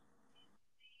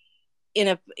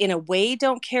 in a way,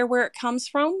 don't care where it comes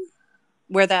from,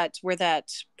 where that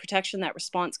protection, that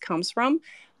response comes from,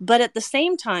 but at the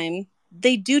same time,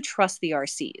 they do trust the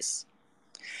RCs.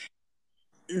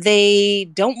 They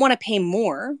don't want to pay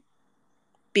more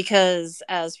because,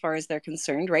 as far as they're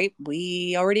concerned, right,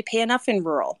 we already pay enough in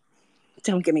rural.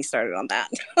 Don't get me started on that.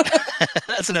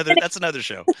 That's another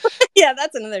show. Yeah,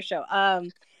 that's another show.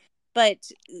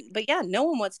 But yeah, no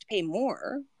one wants to pay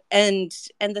more. And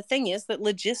the thing is that,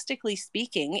 logistically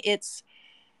speaking,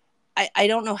 I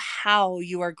don't know how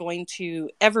you are going to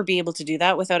ever be able to do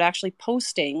that without actually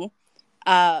posting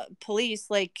police,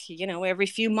 like, every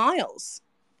few miles.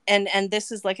 And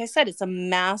this is, like I said, it's a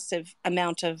massive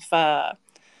amount of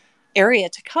area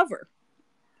to cover.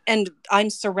 And I'm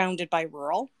surrounded by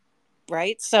rural,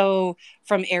 right? So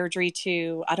from Airdrie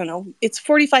to, I don't know, it's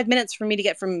 45 minutes for me to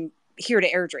get from here to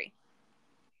Airdrie.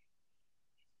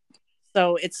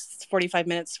 So it's 45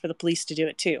 minutes for the police to do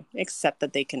it too, except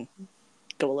that they can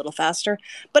go a little faster,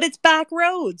 but it's back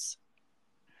roads,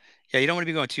 Yeah, you don't want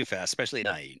to be going too fast, especially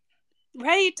at night.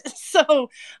 right? So,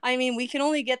 I mean, we can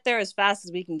only get there as fast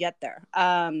as we can get there.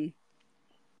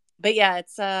 But yeah,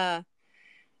 it's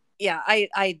yeah,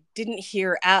 I didn't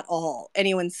hear at all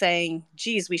anyone saying,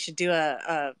 "Geez, we should do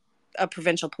a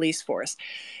provincial police force."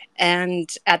 And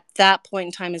at that point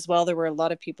in time as well, there were a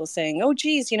lot of people saying, "Oh,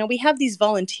 geez, we have these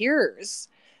volunteers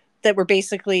that were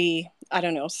basically, I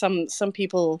don't know, some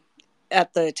people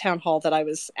at the town hall that I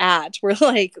was at were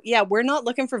like, yeah, we're not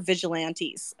looking for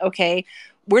vigilantes, okay?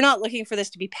 We're not looking for this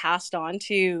to be passed on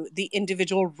to the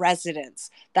individual residents.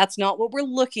 That's not what we're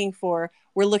looking for.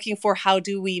 We're looking for how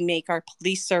do we make our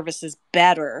police services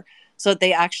better so that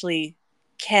they actually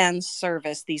can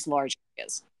service these large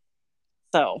areas."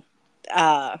 So,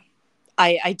 uh,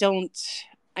 I don't.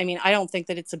 I mean, I don't think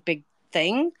that it's a big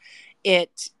thing.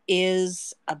 It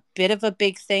is a bit of a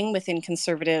big thing within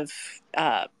conservative,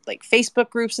 like Facebook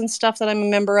groups and stuff that I'm a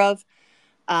member of.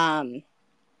 Um,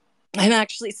 I'm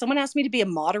actually someone asked me to be a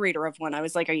moderator of one. I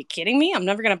was like, "Are you kidding me? I'm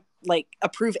never gonna like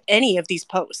approve any of these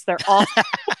posts. They're awful."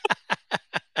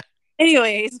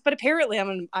 Anyways, but apparently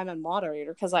I'm a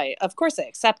moderator because I of course I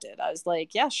accepted. I was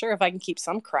like, yeah, sure, if I can keep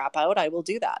some crap out, I will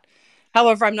do that.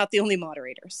 However, I'm not the only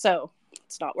moderator, so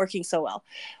it's not working so well.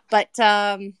 But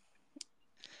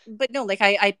no, like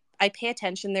I pay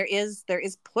attention. There is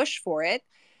push for it,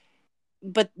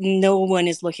 but no one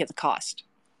is looking at the cost.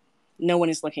 No one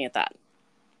is looking at that.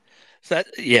 So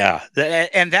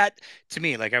and that to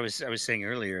me, like I was saying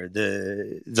earlier,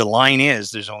 the line is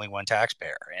there's only one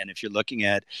taxpayer, and if you're looking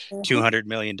at Mhm. $200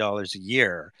 million a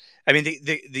year, I mean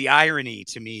the irony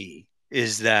to me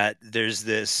is that there's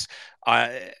this uh,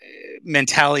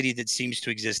 mentality that seems to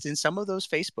exist in some of those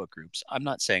Facebook groups. I'm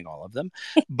not saying all of them,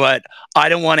 but I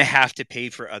don't want to have to pay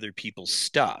for other people's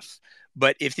stuff.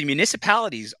 But if the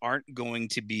municipalities aren't going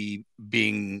to be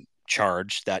being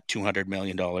charged that $200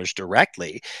 million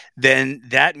directly, then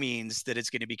that means that it's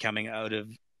going to be coming out of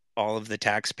all of the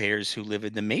taxpayers who live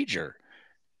in the major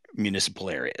municipal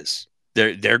areas.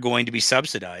 They're going to be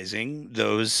subsidizing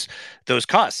those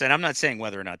costs. And I'm not saying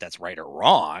whether or not that's right or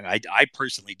wrong. I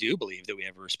personally do believe that we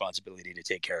have a responsibility to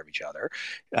take care of each other.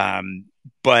 Um,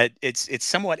 but it's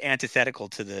somewhat antithetical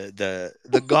to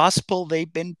the gospel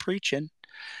they've been preaching.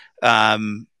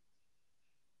 Um,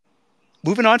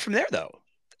 Moving on from there, though,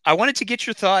 I wanted to get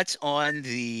your thoughts on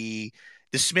the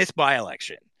Smith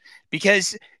by-election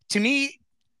because to me,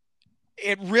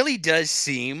 it really does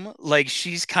seem like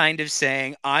she's kind of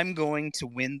saying, "I'm going to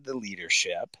win the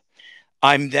leadership.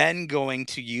 I'm then going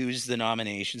to use the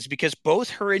nominations," because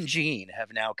both her and Jean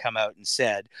have now come out and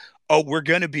said, "Oh, we're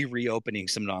going to be reopening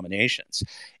some nominations."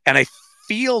 And I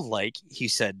feel like he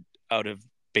said, out of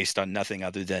based on nothing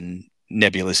other than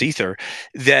nebulous ether,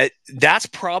 that that's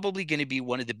probably going to be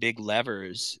one of the big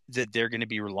levers that they're going to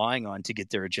be relying on to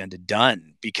get their agenda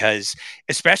done. Because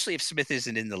especially if Smith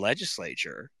isn't in the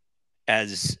legislature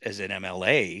as an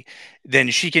MLA, then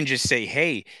she can just say,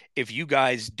 "Hey, if you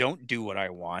guys don't do what I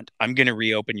want, I'm going to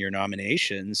reopen your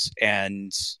nominations,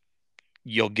 and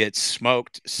you'll get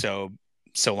smoked. So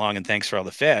long, and thanks for all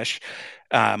the fish."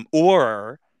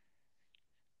 Or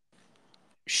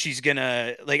she's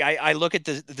gonna like I look at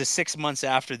the 6 months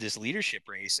after this leadership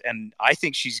race, and I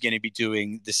think she's gonna be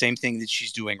doing the same thing that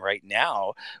she's doing right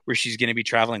now, where she's gonna be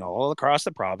traveling all across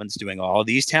the province, doing all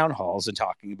these town halls and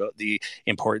talking about the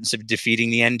importance of defeating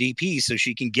the NDP so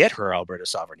she can get her Alberta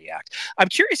Sovereignty Act. I'm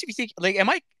curious if you think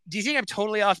like, do you think I'm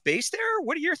totally off base there?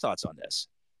 What are your thoughts on this?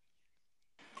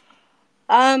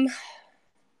 Um,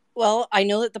 well, I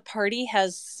know that the party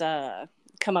has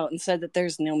come out and said that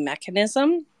there's no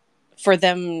mechanism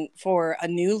for a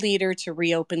new leader to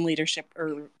reopen leadership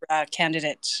or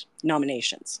candidate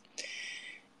nominations.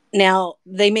 Now,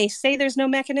 they may say there's no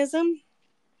mechanism,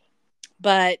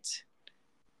 but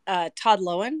Todd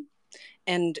Lowen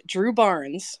and Drew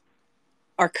Barnes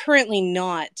are currently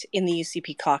not in the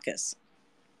UCP caucus.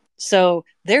 So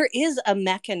there is a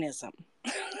mechanism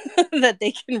that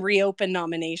they can reopen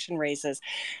nomination races,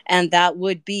 and that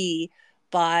would be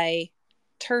by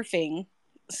turfing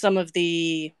some of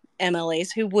the MLAs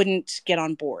who wouldn't get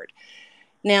on board.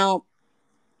 Now,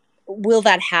 will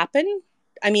that happen?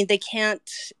 I mean, they can't,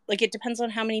 like, it depends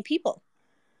on how many people,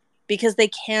 because they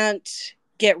can't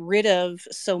get rid of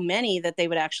so many that they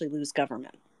would actually lose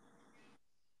government.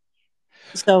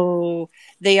 So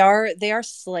they are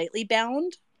slightly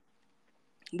bound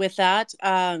with that.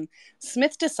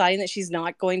 Smith deciding that she's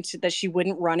not going to, that she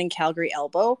wouldn't run in Calgary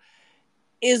Elbow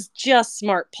is just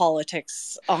smart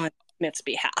politics on Smith's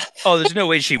behalf. Oh, there's no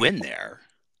way she win there.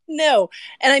 No.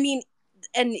 And I mean,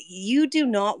 and you do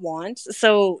not want.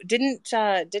 So didn't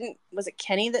was it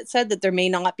Kenny that said that there may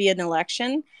not be an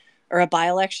election or a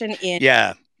by-election in?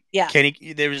 Yeah. Yeah,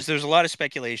 Kenny, there's a lot of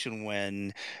speculation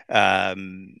when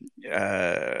um,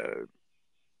 uh,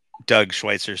 Doug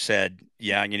Schweitzer said,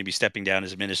 "Yeah, I'm going to be stepping down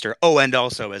as a minister. Oh, and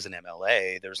also as an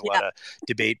MLA." There's a lot yeah, of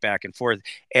debate back and forth,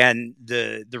 and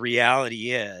the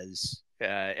reality is,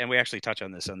 and we actually touch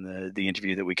on this on the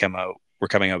interview that we're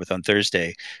coming out with on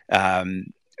Thursday. Um,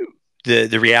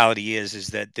 the reality is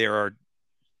that there are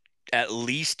at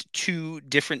least two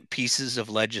different pieces of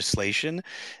legislation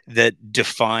that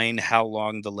define how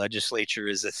long the legislature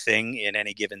is a thing in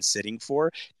any given sitting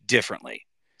for differently.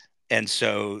 And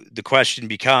so the question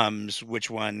becomes which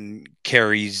one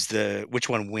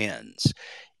wins.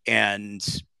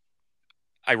 And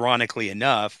ironically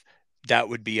enough, that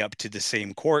would be up to the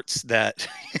same courts that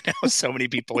so many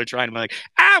people are trying to be like,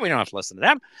 we don't have to listen to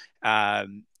them.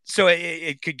 So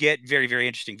it could get very, very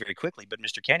interesting very quickly. But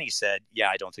Mr. Kenny said, yeah,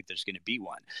 I don't think there's going to be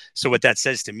one. So what that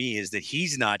says to me is that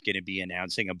he's not going to be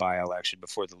announcing a by-election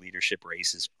before the leadership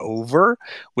race is over,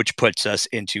 which puts us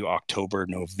into October,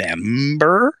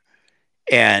 November.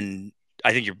 And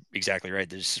I think you're exactly right.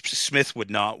 Smith would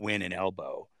not win an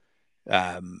elbow.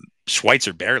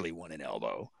 Schweitzer barely won an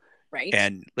elbow, right.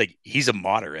 and like he's a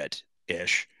moderate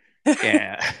ish.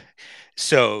 And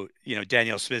so,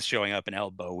 Danielle Smith showing up an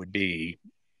elbow would be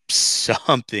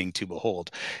something to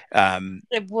behold.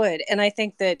 It would, and I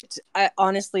think that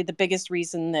honestly, the biggest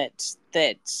reason that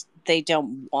they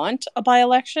don't want a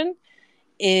by-election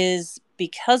is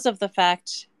because of the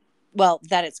fact, well,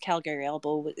 that it's Calgary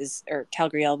Elbow is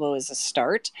a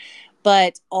start,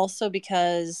 but also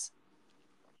because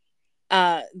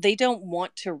they don't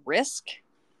want to risk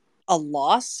a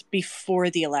loss before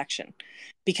the election,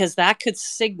 because that could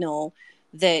signal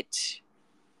that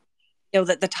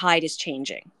that the tide is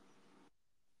changing,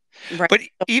 right? but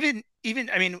even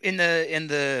I mean, in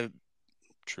the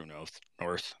True North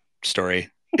story,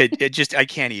 it just I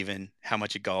can't even how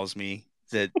much it galls me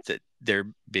that they're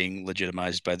being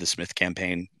legitimized by the Smith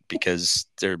campaign because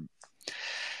they're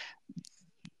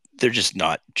just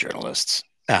not journalists.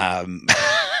 I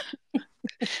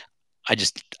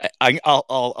just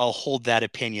I'll hold that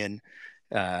opinion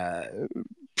uh,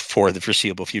 for the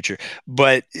foreseeable future.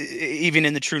 But even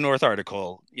in the True North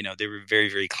article, they were very,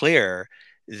 very clear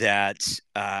that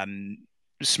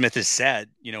Smith has said,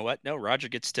 you know what? No, Roger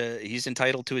he's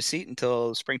entitled to a seat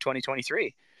until spring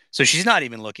 2023. So she's not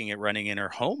even looking at running in her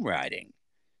home riding.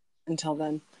 Until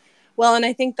then, well, and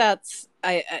I think I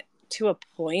to a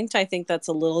point. I think that's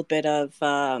a little bit of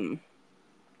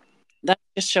that's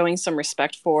just showing some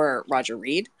respect for Roger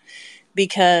Reed,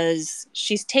 because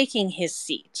she's taking his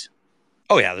seat,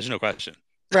 Oh, yeah, there's no question.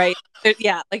 right?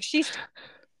 Yeah, like she's,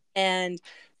 and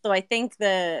so I think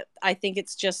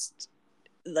it's just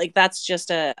like that's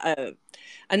just a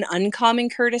an uncommon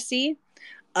courtesy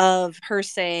of her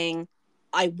saying,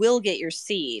 I will get your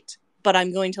seat, but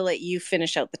I'm going to let you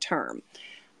finish out the term.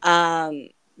 Um,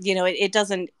 it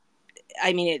doesn't,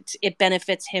 I mean, it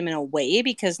benefits him in a way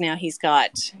because now he's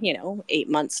got, 8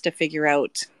 months to figure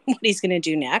out what he's going to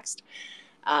do next.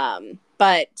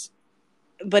 But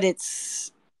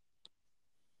it's,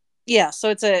 yeah,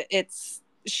 so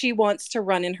she wants to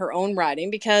run in her own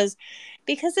riding because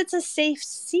it's a safe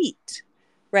seat,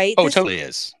 right? Oh, it This, totally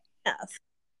is. yeah,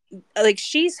 like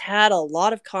she's had a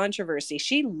lot of controversy.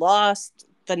 She lost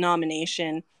the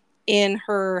nomination in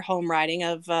her home riding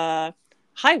of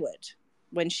Highwood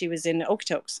when she was in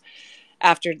Okotoks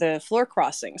after the floor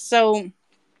crossing. So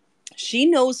she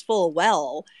knows full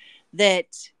well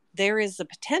that there is a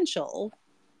potential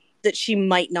that she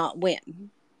might not win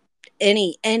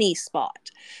any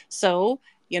spot. So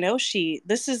she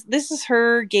this is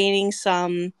her gaining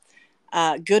some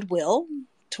goodwill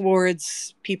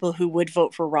towards people who would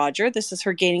vote for Roger. This is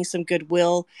her gaining some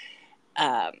goodwill,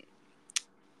 um,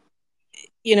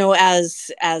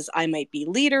 as I might be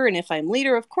leader, and if I'm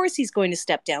leader, of course he's going to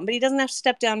step down, but he doesn't have to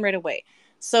step down right away.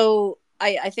 So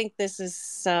I think this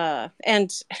is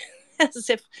and as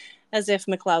if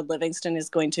McLeod Livingston is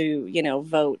going to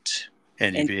vote,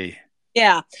 and NUP.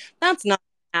 yeah, that's not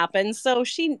happen. So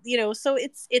so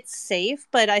it's safe,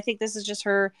 but I think this is just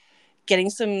her getting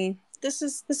some. This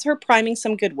is her priming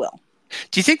some goodwill.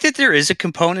 Do you think that there is a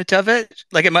component of it?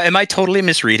 Like, am I totally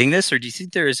misreading this, or do you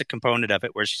think there is a component of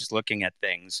it where she's looking at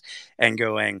things and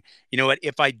going, you know what?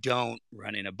 If I don't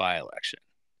run in a by-election,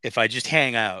 if I just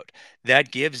hang out,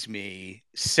 that gives me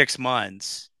 6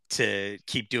 months to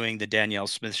keep doing the Danielle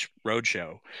Smith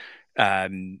Roadshow,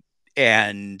 um,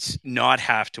 and not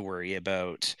have to worry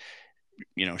about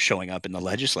showing up in the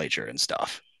legislature and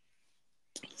stuff.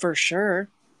 For sure.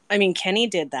 I mean, Kenny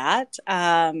did that.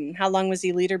 How long was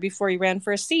he leader before he ran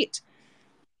for a seat?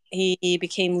 He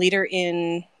became leader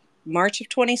in March of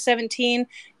 2017.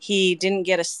 He didn't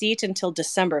get a seat until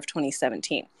December of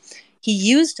 2017. He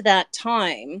used that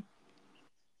time,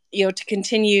 to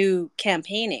continue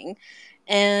campaigning.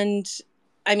 And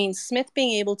I mean, Smith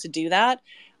being able to do that,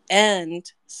 and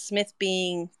Smith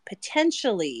being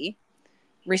potentially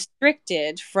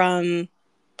restricted from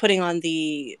from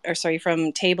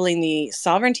tabling the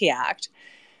Sovereignty Act.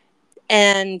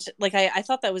 And like I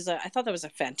thought that was a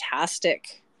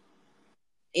fantastic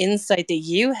insight that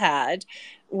you had,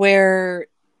 where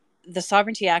the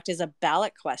Sovereignty Act is a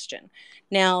ballot question.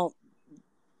 Now,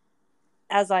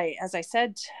 as I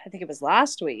said, I think it was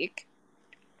last week,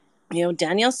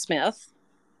 Danielle Smith,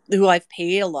 who I've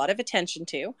paid a lot of attention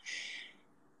to,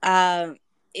 uh,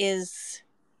 is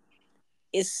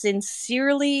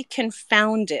sincerely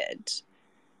confounded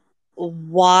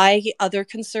why other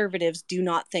conservatives do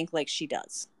not think like she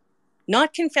does.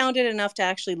 Not confounded enough to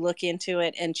actually look into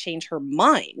it and change her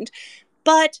mind,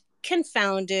 but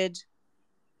confounded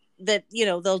that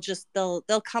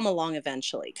they'll come along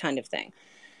eventually, kind of thing.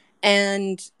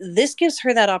 And this gives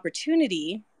her that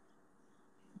opportunity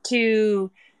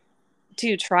to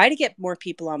try to get more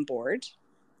people on board,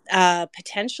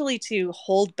 potentially to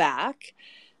hold back,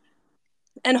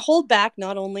 and hold back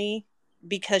not only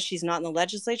because she's not in the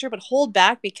legislature, but hold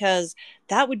back because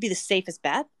that would be the safest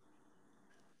bet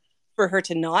for her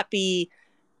to not be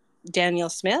Danielle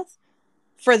Smith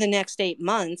for the next 8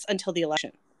 months until the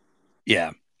election.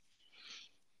 Yeah.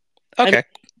 I Okay.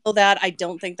 know that I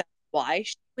don't think that's why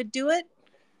she would do it,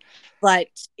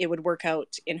 but it would work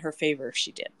out in her favor if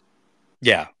she did.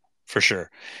 Yeah, for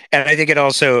sure. And I think it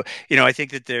also, I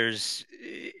think that there's,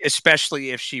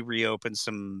 especially if she reopens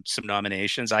some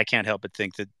nominations, I can't help but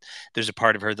think that there's a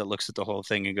part of her that looks at the whole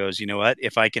thing and goes, you know what,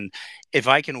 if I can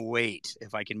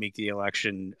make the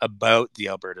election about the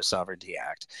Alberta Sovereignty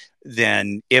Act,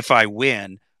 then if I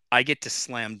win, I get to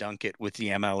slam dunk it with the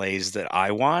MLAs that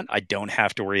I want. I don't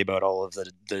have to worry about all of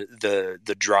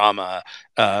the drama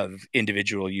of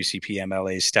individual UCP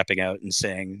MLAs stepping out and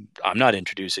saying, I'm not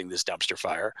introducing this dumpster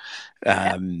fire.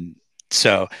 Yeah.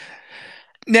 So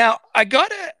now I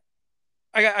got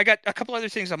a couple other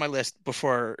things on my list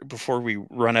before we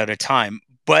run out of time.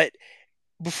 But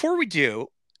before we do,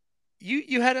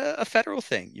 you had a federal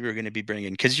thing you were going to be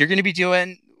bringing, because you're going to be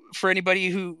doing, for anybody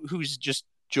who's just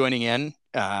joining in,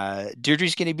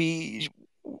 Deirdre's going to be,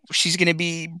 she's going to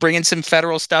be bringing some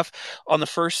federal stuff on the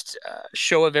first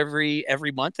show of every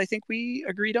month. I think we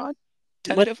agreed on What?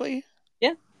 tentatively.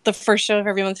 Yeah. The first show of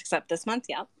every month except this month.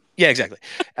 Yeah. Yeah, exactly.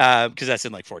 Because that's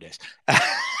in like 4 days.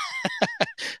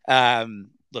 A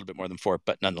little bit more than four,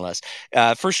 but nonetheless.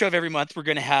 First show of every month, we're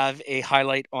going to have a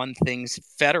highlight on things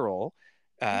federal,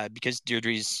 because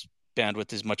Deirdre's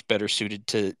bandwidth is much better suited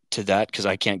to that, because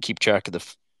I can't keep track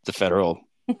of the federal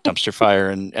dumpster fire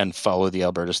and follow the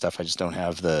Alberta stuff. I just don't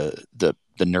have the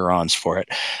neurons for it.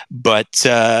 But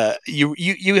you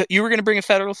were going to bring a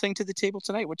federal thing to the table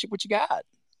tonight. What you got?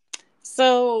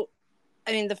 So,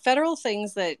 I mean, the federal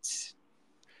things that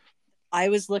I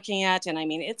was looking at, and I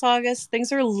mean, it's August,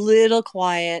 things are a little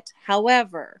quiet.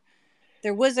 However,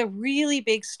 there was a really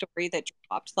big story that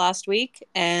dropped last week,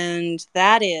 and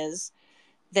that is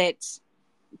that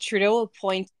Trudeau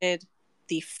appointed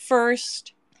the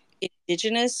first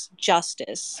Indigenous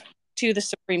justice to the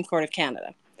Supreme Court of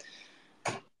Canada.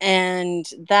 And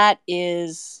that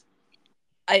is,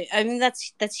 I mean,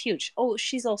 that's huge. Oh,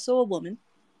 she's also a woman.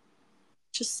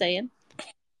 Just saying.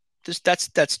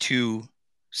 That's two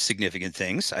significant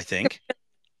things, I think.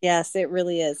 Yes, it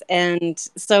really is. And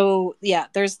so, yeah,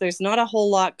 there's not a whole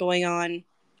lot going on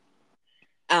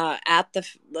at the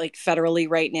federally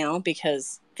right now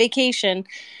because vacation.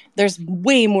 There's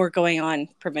way more going on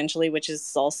provincially, which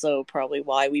is also probably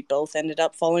why we both ended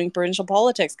up following provincial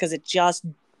politics, because it just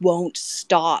won't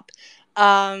stop.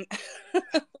 Um,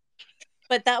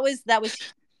 but that was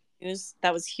huge news.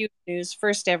 That was huge news.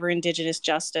 First ever Indigenous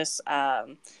justice.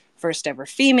 First ever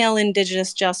female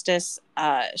Indigenous justice.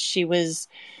 She was.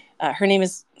 Her name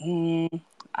is.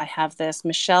 I have this,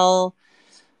 Michelle.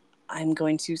 I'm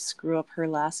going to screw up her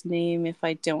last name if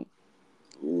I don't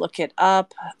look it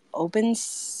up.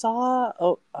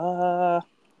 Opensaw. All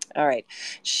right.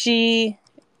 She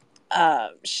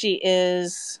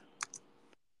is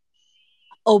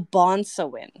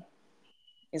Obonsawin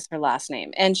is her last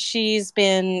name, and she's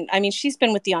been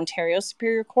with the Ontario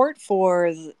Superior Court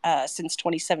for since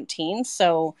 2017.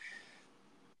 So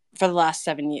for the last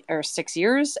 6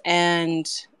 years, and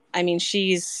I mean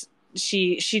she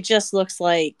just looks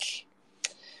like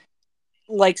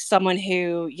someone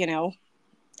who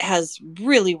has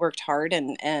really worked hard,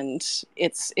 and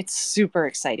it's super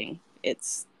exciting.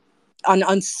 It's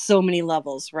on so many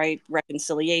levels, right?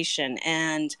 Reconciliation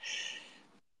and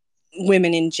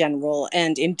women in general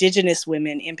and indigenous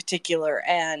women in particular,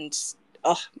 and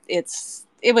oh, it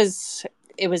was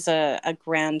a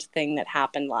grand thing that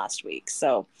happened last week.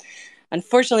 So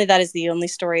unfortunately that is the only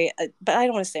story, but I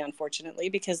don't want to say unfortunately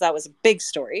because that was a big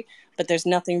story, but there's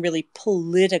nothing really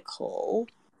political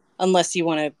unless you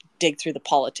want to dig through the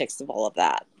politics of all of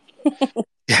that.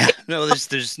 Yeah, no,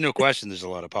 there's no question. There's a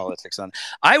lot of politics on.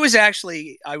 I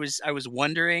was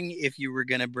wondering if you were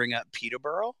going to bring up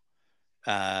Peterborough.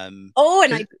 Um, Oh,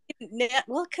 and cause, I didn't,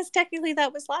 well, because technically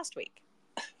that was last week,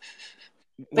 but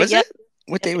was yes, it?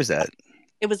 What yes, day was that?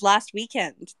 it was last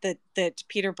weekend that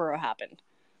Peterborough happened.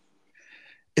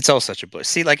 It's all such a blur.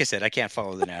 See, like I said, I can't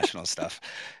follow the national stuff.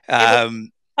 Okay, well,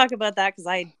 Um, talk about that because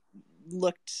I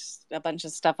looked a bunch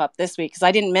of stuff up this week because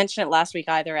I didn't mention it last week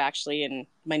either, actually, in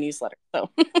my newsletter. So,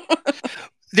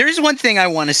 there's one thing I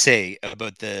want to say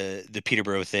about the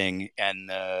Peterborough thing and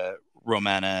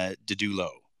Romana Didulo.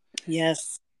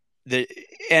 yes. The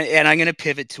and I'm going to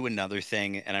pivot to another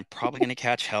thing, and I'm probably going to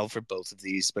catch hell for both of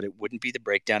these, but it wouldn't be the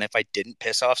breakdown if I didn't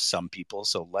piss off some people.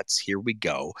 So here we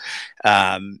go.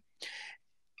 Um,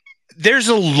 there's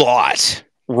a lot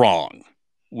wrong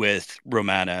with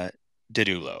Romana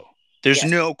Didulo. There's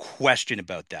Yes. no question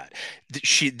about that.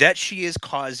 She is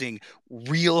causing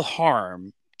real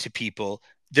harm to people.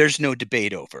 There's no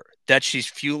debate over that. She's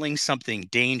fueling something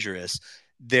dangerous.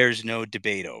 There's no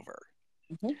debate over.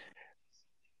 Mhm.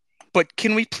 But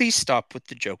can we please stop with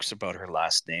the jokes about her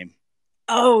last name?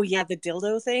 Oh, yeah, the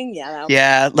dildo thing. Yeah, that was.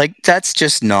 Yeah, like that's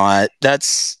just not.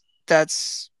 That's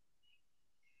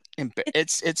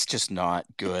It's, it's just not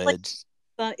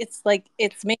it's like good.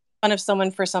 it's making fun of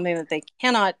someone for something that they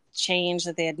cannot change,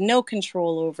 that they had no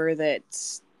control over. That,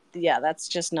 yeah, that's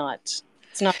just not.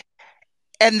 It's not.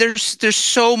 And there's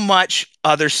so much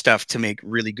other stuff to make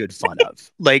really good fun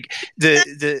of, like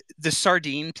the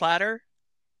sardine platter.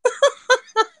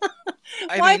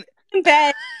 I Why mean, in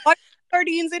bags? Why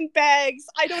sardines in bags?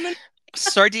 I don't understand.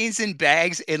 sardines in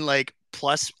bags in like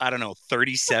plus I don't know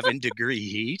 37-degree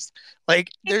heat. Like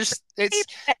Paper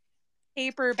bag.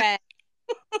 Paper bag.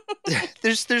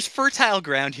 there's fertile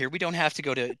ground here. We don't have to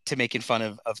go to making fun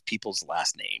of people's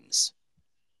last names.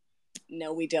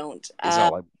 No, we don't. Is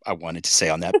all I wanted to say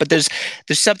on that. But there's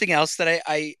something else that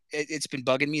it's been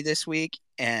bugging me this week,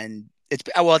 and it's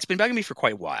been bugging me for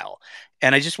quite a while,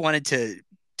 and I just wanted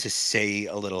to say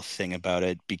a little thing about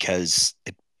it because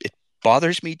it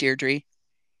bothers me, Deirdre. It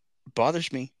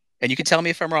bothers me, and you can tell me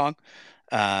if I'm wrong.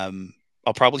 Um,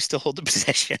 I'll probably still hold the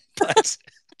position, but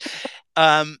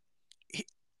um,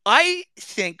 I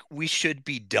think we should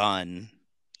be done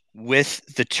with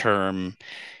the term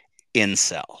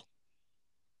incel.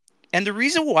 And the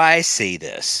reason why I say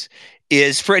this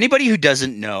is for anybody who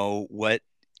doesn't know what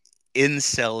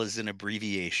incel is an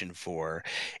abbreviation for,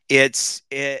 it's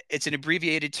an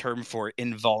abbreviated term for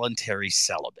involuntary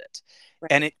celibate.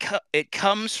 Right. And it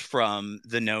comes from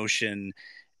the notion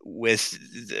with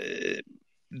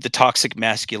the toxic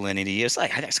masculinity. It's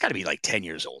got to be like 10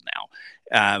 years old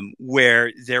now,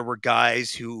 where there were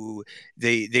guys who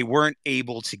they weren't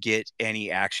able to get any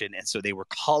action, and so they were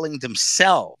calling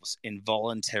themselves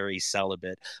involuntary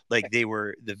celibate, like they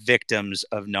were the victims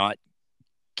of not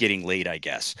getting laid, I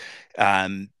guess.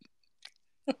 Um,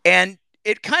 and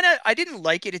it kind of I didn't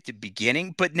like it at the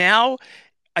beginning, but now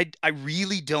I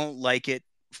really don't like it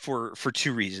for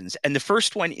two reasons. And the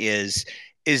first one is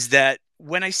that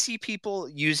when I see people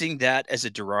using that as a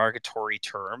derogatory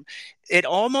term, it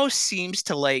almost seems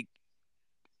to like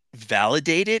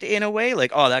validate it in a way,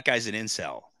 like, oh, that guy's an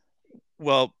incel.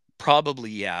 Well,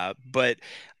 probably yeah, but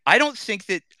I don't think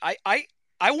that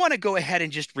I want to go ahead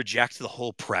and just reject the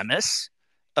whole premise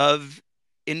of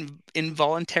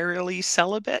involuntarily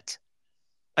celibate.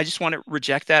 I just want to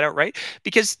reject that outright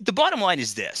because the bottom line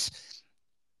is this: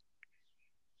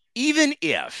 even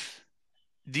if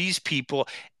these people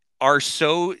are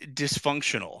so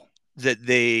dysfunctional that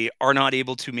they are not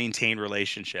able to maintain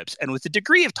relationships, and with the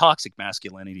degree of toxic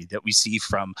masculinity that we see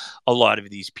from a lot of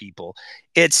these people,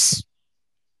 it's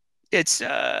it's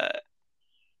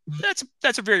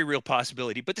that's a very real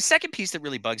possibility. But the second piece that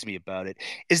really bugs me about it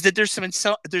is that there's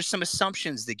some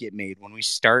assumptions that get made when we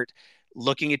start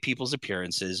looking at people's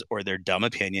appearances or their dumb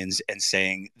opinions and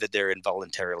saying that they're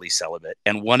involuntarily celibate.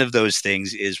 And one of those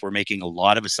things is we're making a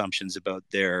lot of assumptions about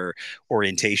their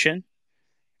orientation.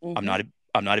 I'm Mm-hmm. not a,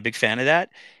 I'm not a big fan of that.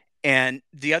 And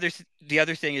the other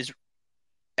thing is,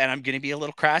 and I'm going to be a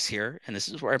little crass here, and this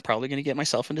is where I'm probably going to get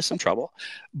myself into some trouble,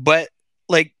 but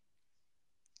like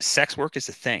sex work is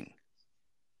a thing.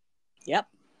 Yep.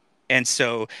 And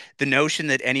so the notion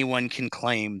that anyone can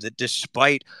claim that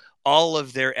despite all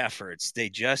of their efforts, they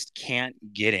just can't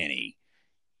get any.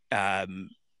 Um,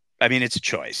 I mean, it's a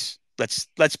choice.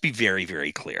 Let's be very,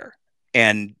 very clear.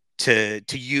 And to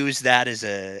use that as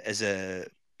a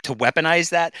to weaponize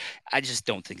that, I just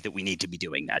don't think that we need to be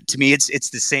doing that. To me, it's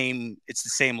the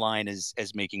same line as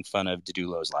making fun of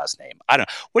Dedulo's last name. I don't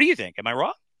know. What do you think? Am I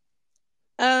wrong?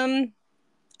 Um,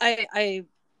 I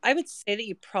I would say that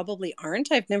you probably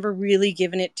aren't. I've never really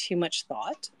given it too much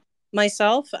thought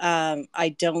myself.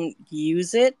 I don't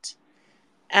use it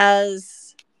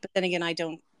as, but then again, I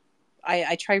don't.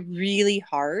 I try really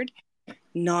hard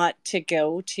not to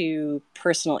go to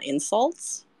personal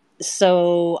insults,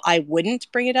 so I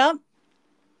wouldn't bring it up.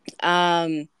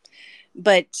 Um,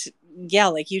 but yeah,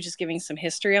 like you just giving some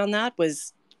history on that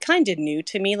was kind of new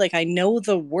to me. Like I know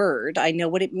the word, I know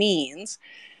what it means,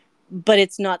 but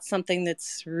it's not something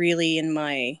that's really in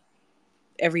my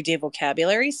everyday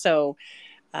vocabulary. So,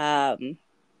 um,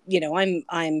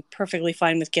 I'm perfectly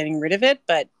fine with getting rid of it,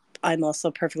 but I'm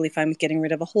also perfectly fine with getting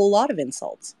rid of a whole lot of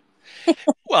insults.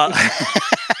 Well,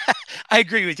 I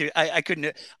agree with you. I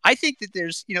couldn't. I think that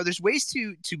there's ways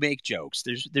to make jokes.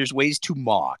 There's ways to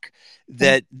mock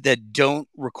that don't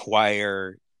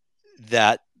require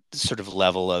that sort of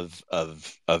level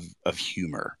of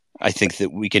humor. I think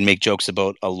that we can make jokes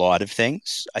about a lot of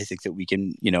things. I think that we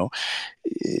can,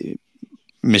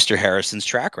 Mr. Harrison's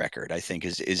track record, I think,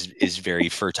 is very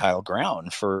fertile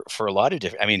ground for a lot of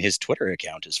different. I mean, his Twitter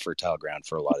account is fertile ground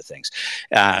for a lot of things.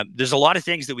 There's a lot of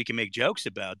things that we can make jokes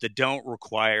about that don't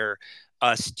require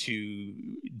us to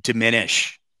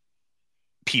diminish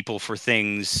people for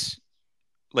things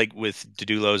like with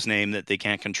Dedulo's name that they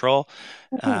can't control.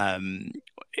 Um,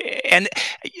 and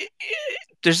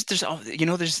there's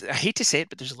I hate to say it,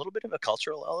 but there's a little bit of a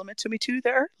cultural element to me too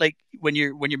there. Like when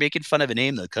you're making fun of a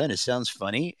name that kind of sounds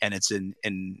funny and it's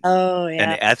Oh an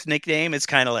yeah. ethnic name, it's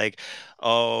kind of like,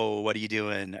 oh, what are you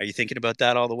doing? Are you thinking about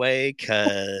that all the way?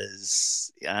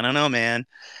 Because I don't know, man.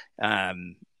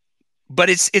 Um, but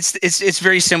it's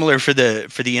very similar for the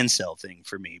incel thing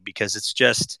for me because it's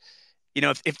just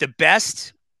if the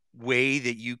best way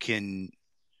that you can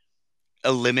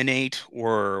eliminate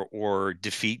or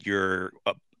defeat your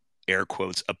air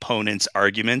quotes opponent's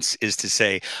arguments is to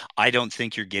say I don't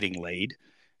think you're getting laid.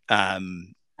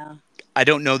 um Yeah. I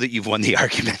don't know that you've won the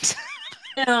argument.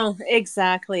 No,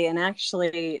 exactly. And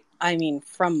actually, I mean,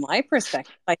 from my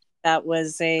perspective, I think that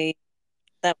was a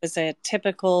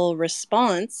typical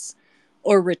response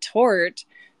or retort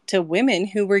to women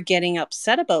who were getting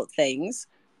upset about things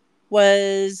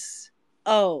was,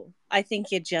 oh, I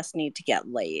think you just need to get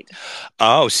laid.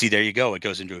 Oh, see, there you go, it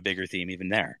goes into a bigger theme even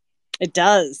there. It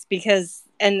does because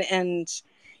and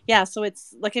yeah, so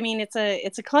it's like I mean it's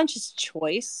a conscious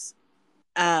choice,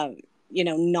 um,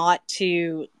 not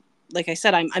to, like I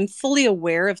said, I'm fully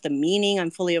aware of the meaning.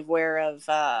 I'm fully aware of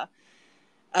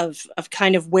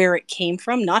kind of where it came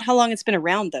from, not how long it's been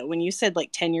around though. When you said like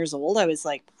 10 years old, I was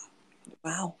like,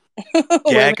 wow. Yeah,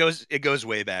 Where it goes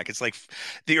way back. It's like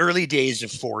the early days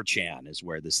of 4chan is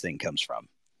where this thing comes from.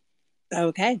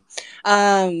 okay.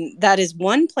 That is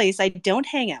one place I don't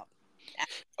hang out.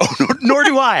 Oh, nor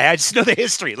do I just know the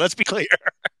history, let's be clear.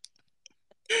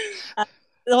 Uh,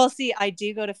 well, see, I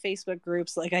do go to Facebook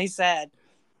groups, like I said,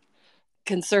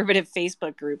 conservative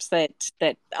Facebook groups that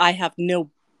I have no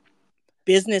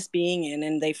business being in,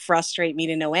 and they frustrate me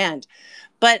to no end.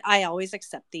 But I always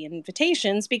accept the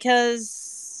invitations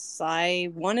because I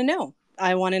want to know.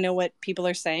 I want to know what people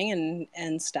are saying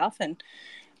and stuff. And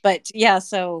but yeah,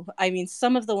 so I mean,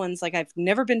 some of the ones, like I've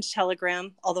never been to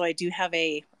Telegram, although I do have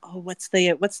a, oh, what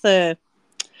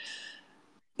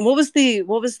was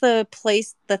the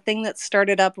place, the thing that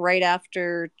started up right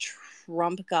after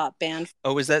Trump got banned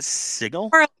Oh, is that Signal?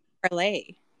 from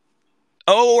parlay.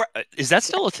 Oh, is that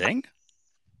still a thing?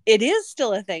 It is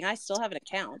still a thing. I still have an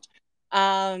account.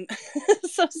 Um,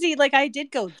 so see, like I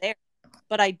did go there,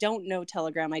 but I don't know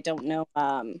Telegram. I don't know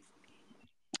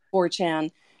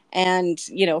 4chan. And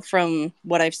from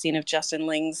what I've seen of Justin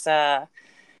Ling's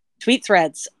tweet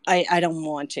threads, I don't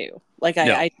want to. Like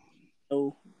No. I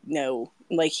no, no.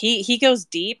 Like he goes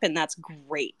deep, and that's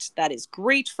great. That is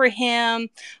great for him.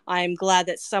 I'm glad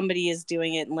that somebody is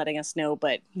doing it and letting us know.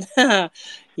 But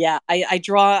yeah, I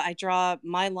draw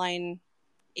my line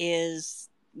is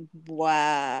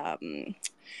um,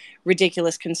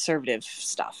 ridiculous conservative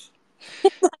stuff.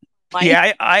 Mine.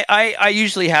 Yeah, I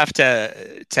usually have to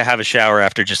have a shower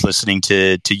after just listening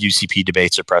to UCP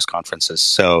debates or press conferences.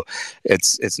 So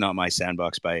it's not my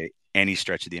sandbox by any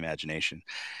stretch of the imagination.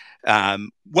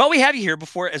 While we have you here,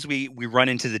 before as we run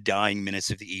into the dying minutes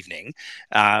of the evening,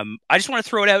 I just want to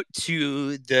throw it out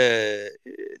to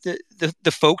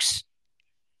the folks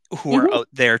who are Mhm. out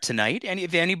there tonight. And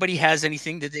if anybody has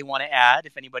anything that they want to add,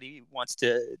 if anybody wants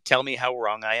to tell me how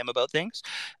wrong I am about things,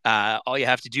 all you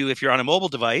have to do if you're on a mobile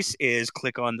device is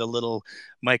click on the little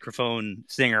microphone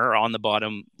thinger on the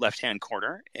bottom left-hand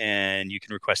corner, and you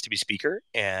can request to be speaker.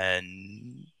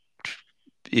 And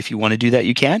if you want to do that,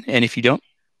 you can. And if you don't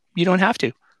have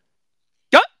to.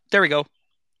 Oh, there we go.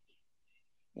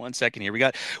 1 second here.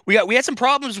 We had some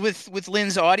problems with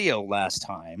Lynn's audio last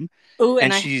time, Oh, and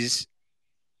and I she's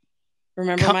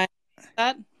remember come. my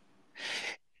that.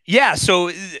 Yeah.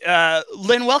 So,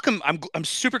 Lynn, welcome. I'm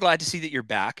super glad to see that you're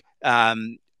back.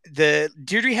 The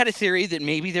Deirdre had a theory that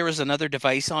maybe there was another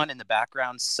device on in the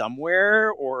background somewhere,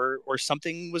 or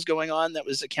something was going on that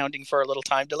was accounting for a little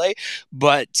time delay.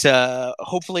 But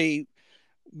hopefully,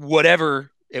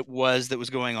 whatever it was that was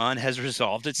going on has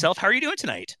resolved itself. How are you doing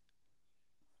tonight?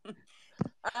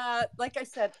 Like I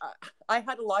said, I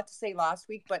had a lot to say last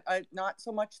week, but not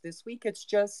so much this week. It's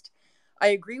just, I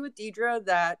agree with Deidre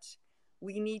that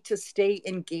we need to stay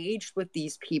engaged with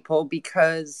these people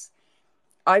because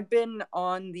I've been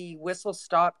on the Whistle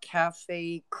Stop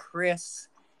Cafe Chris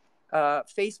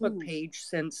Facebook Ooh. page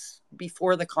since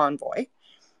before the convoy.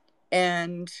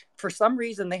 And for some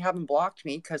reason, they haven't blocked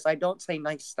me because I don't say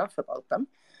nice stuff about them.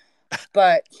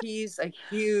 But he's a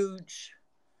huge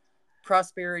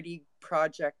prosperity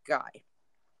project guy.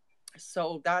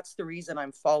 So that's the reason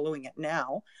I'm following it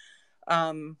now.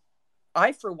 Um,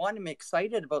 I, for one, am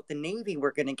excited about the Navy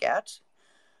we're going to get.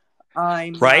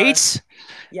 I'm, Right,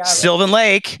 yeah, like Sylvan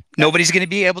Lake. Nobody's going to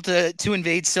be able to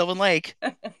invade Sylvan Lake.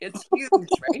 it's huge,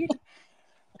 right?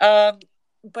 Um,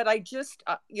 but I just,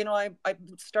 I'm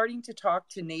starting to talk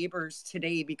to neighbors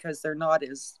today because they're not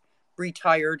as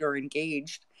retired or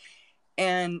engaged.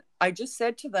 And I just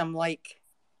said to them, like,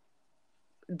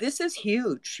 this is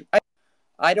huge.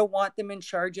 I don't want them in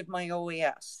charge of my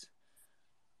OAS.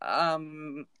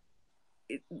 Um,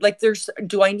 like,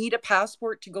 do I need a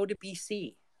passport to go to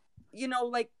BC?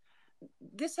 Like,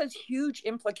 this has huge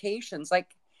implications.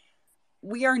 Like,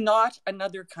 we are not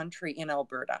another country in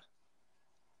Alberta,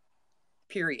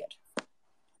 period.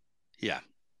 Yeah.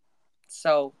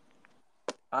 So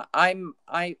I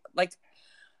like,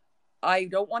 I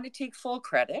don't want to take full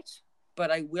credit,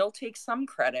 but I will take some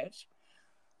credit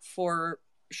for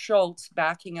Schultz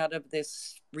backing out of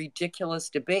this ridiculous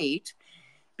debate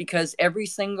because every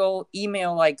single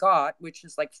email I got, which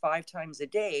is like 5 times a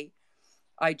day,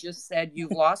 I just said,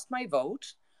 you've lost my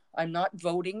vote. I'm not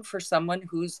voting for someone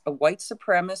who's a white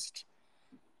supremacist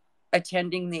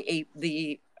attending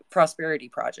the Prosperity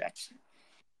Project.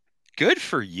 Good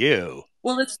for you.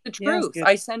 Well, it's the Yeah, it's truth. good.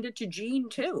 I send it to Jean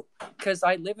too, because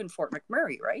I live in Fort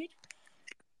McMurray, right?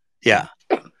 Yeah.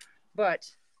 But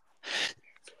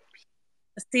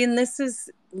See, and this is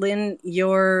Lynn.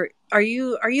 Are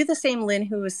you the same Lynn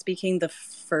who was speaking the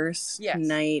first yes,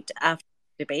 night after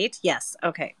the debate? Yes.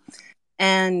 Okay.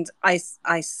 And I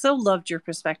so loved your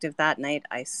perspective that night.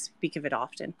 I speak of it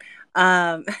often.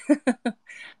 Um,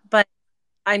 but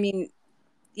I mean,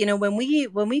 when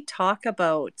we talk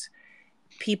about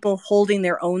people holding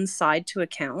their own side to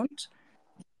account,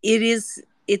 it's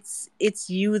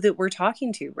you that we're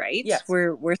talking to, right? yes.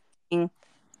 We're saying,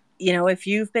 if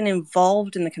you've been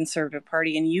involved in the Conservative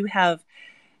Party and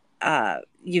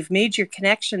you've made your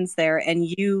connections there and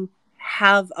you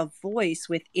have a voice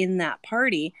within that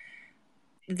party,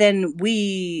 then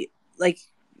we, like,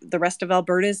 the rest of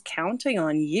Alberta is counting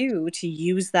on you to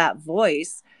use that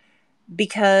voice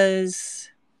because,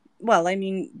 well, I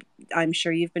mean, I'm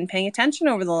sure you've been paying attention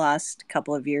over the last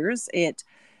couple of years.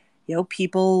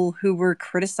 People who were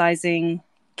criticizing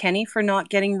Kenny for not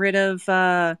getting rid of,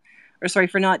 or sorry,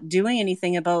 for not doing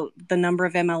anything about the number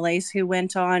of MLAs who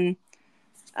went on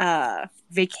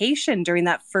vacation during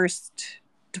that first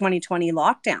 2020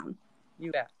 lockdown,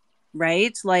 You bet.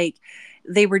 right? Like,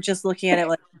 they were just looking at it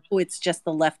like, oh, it's just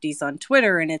the lefties on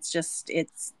Twitter and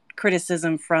it's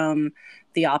criticism from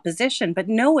the opposition. But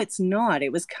no, it's not.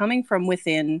 It was coming from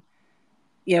within,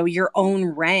 your own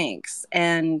ranks.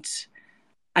 And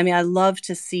I mean, I love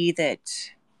to see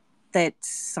that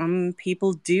some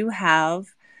people do have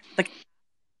the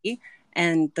capacity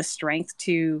and the strength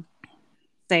to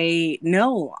say,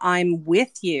 no, I'm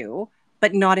with you,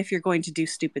 but not if you're going to do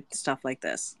stupid stuff like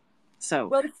this. So,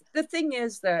 Well, the thing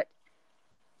is that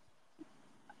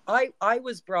I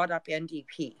was brought up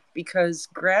NDP because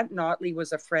Grant Notley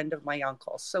was a friend of my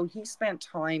uncle. So he spent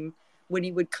time when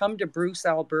he would come to Bruce,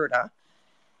 Alberta.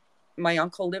 My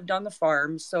uncle lived on the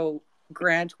farm, so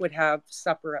Grant would have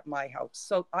supper at my house.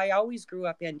 So I always grew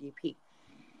up NDP.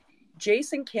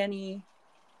 Jason Kenney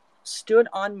stood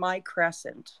on my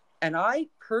crescent, and I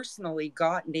personally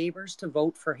got neighbors to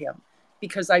vote for him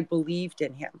because I believed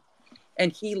in him.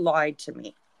 And he lied to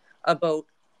me about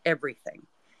everything.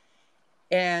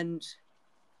 And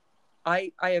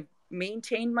I have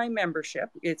maintained my membership.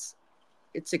 It's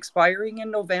expiring in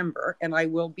November, and I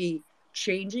will be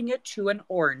changing it to an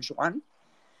orange one.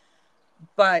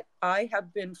 But I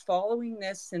have been following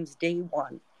this since day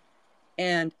one.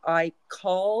 And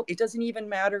it doesn't even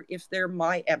matter if they're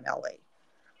my MLA.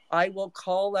 I will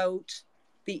call out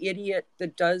the idiot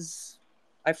that does,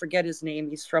 I forget his name,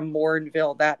 he's from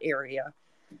Morinville, that area,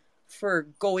 for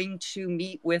going to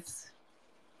meet with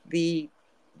the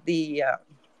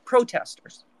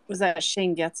protesters. Was that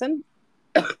Shane Getson?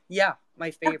 Yeah, my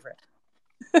favorite.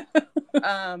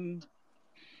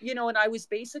 You know, and I was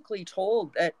basically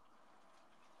told that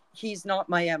he's not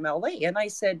my MLA. And I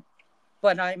said,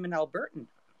 but I'm an Albertan.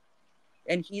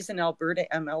 And he's an Alberta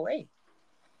MLA.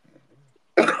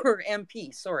 Or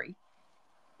MP, sorry.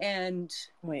 And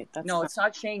wait, it's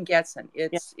not Shane Getson.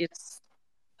 It's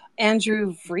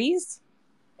Andrew Freeze?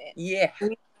 Yeah.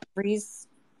 Freeze.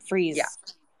 Yeah.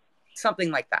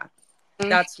 Something like that.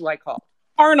 That's who I called.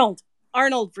 Arnold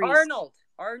Freeze.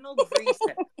 Arnold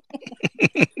Friesen.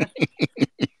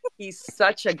 He's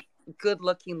such a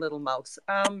good-looking little mouse.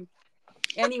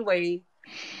 Anyway,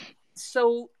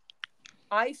 so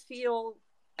I feel,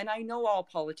 and I know all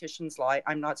politicians lie,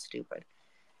 I'm not stupid,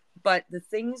 but the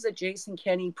things that Jason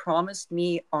Kenney promised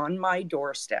me on my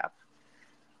doorstep,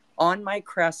 on my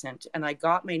crescent, and I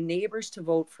got my neighbors to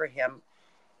vote for him,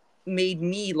 made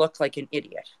me look like an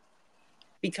idiot.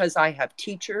 Because I have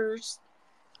teachers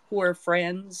who are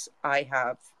friends, I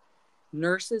have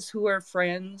nurses who are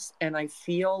friends, and I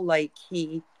feel like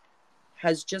he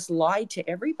has just lied to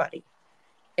everybody.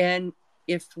 And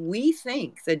if we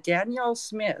think that Danielle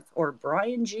Smith or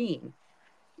Brian Jean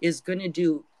is going to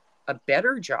do a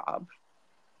better job,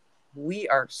 we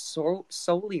are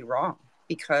solely wrong,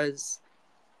 because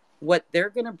what they're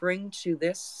going to bring to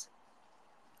this,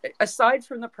 aside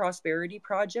from the Prosperity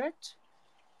Project,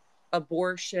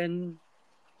 abortion,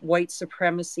 white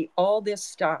supremacy, all this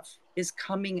stuff is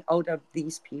coming out of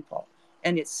these people,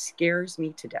 and it scares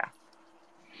me to death.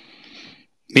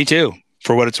 Me too,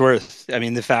 for what it's worth. I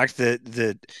mean, the fact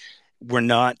that we're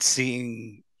not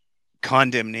seeing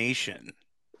condemnation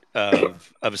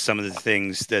of some of the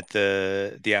things that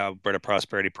the Alberta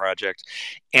Prosperity Project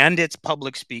and its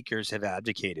public speakers have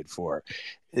advocated for,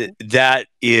 that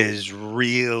is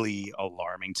really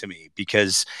alarming to me,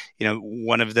 because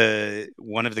one of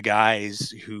the guys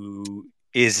who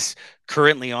is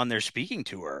currently on their speaking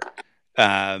tour,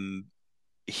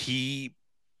 he's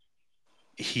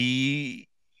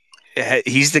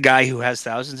the guy who has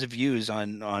thousands of views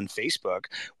on Facebook,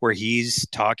 where he's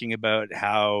talking about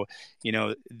how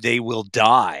they will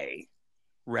die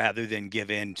rather than give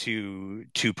in to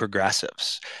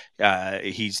progressives.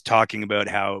 He's talking about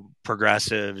how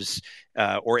progressives,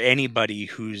 or anybody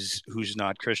who's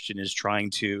not Christian, is trying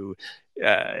to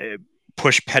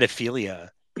push pedophilia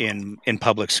in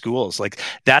public schools. Like,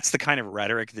 that's the kind of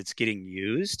rhetoric that's getting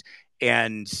used.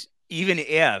 And even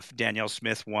if Danielle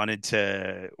Smith wanted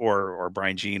to, or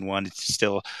Brian Jean wanted to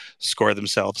still score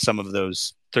themselves some of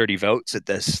those 30 votes at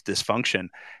this function,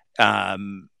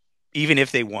 even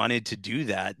if they wanted to do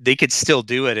that, they could still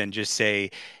do it and just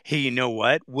say, hey, you know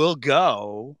what? We'll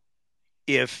go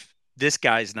if this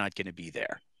guy's not going to be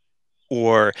there,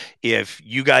 or if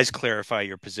you guys clarify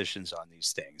your positions on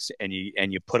these things and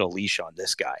you put a leash on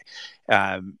this guy.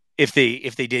 If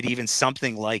they did even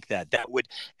something like that, that would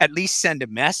at least send a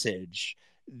message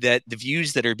that the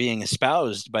views that are being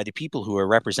espoused by the people who are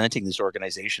representing this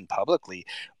organization publicly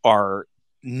are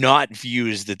not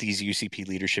views that these UCP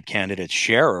leadership candidates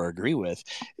share or agree with.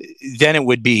 Then it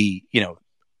would be,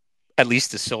 at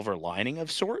least a silver lining of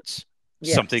sorts,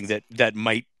 yes. Something that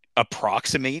might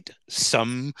approximate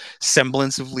some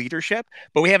semblance of leadership,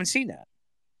 but we haven't seen that.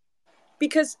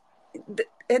 Because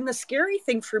and the scary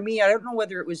thing for me, I don't know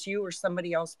whether it was you or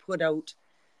somebody else put out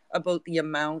about the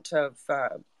amount of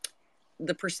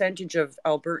the percentage of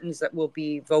Albertans that will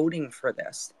be voting for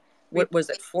this. What was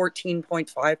it,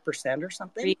 14.5% or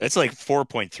something? It's like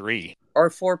 4.3 or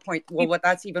 4. Well,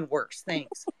 that's even worse.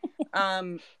 Thanks.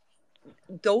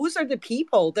 Those are the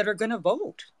people that are going to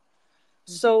vote.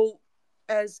 So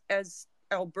as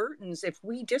Albertans, if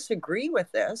we disagree with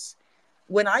this,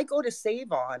 when I go to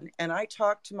Save On and I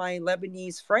talk to my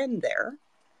Lebanese friend there,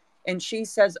 and she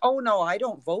says, oh no, I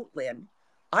don't vote, Lynn,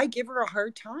 I give her a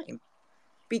hard time,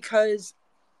 because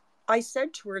I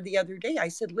said to her the other day, I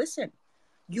said, listen,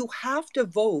 you have to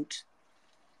vote.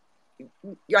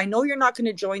 I know you're not going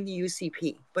to join the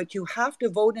UCP, but you have to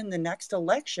vote in the next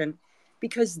election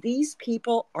because these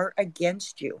people are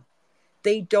against you.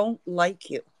 They don't like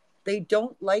you. They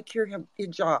don't like your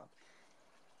job.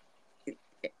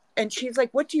 And she's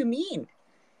like, what do you mean?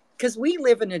 Because we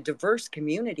live in a diverse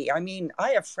community. I mean,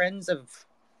 I have friends of,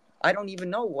 I don't even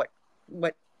know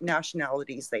what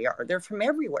nationalities they are. They're from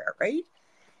everywhere, right?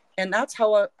 And that's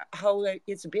how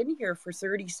it's been here for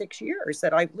 36 years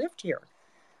that I've lived here.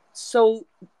 So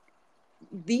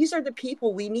these are the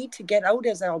people we need to get out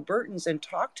as Albertans and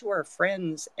talk to our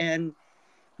friends and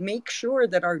make sure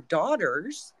that our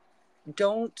daughters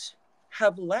don't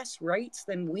have less rights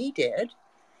than we did,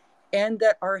 and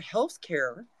that our health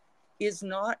care is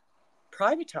not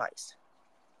privatized.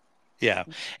 Yeah.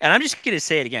 And I'm just going to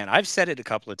say it again. I've said it a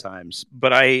couple of times,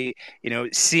 but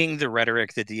seeing the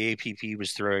rhetoric that the APP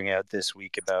was throwing out this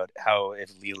week about how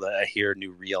if Leela here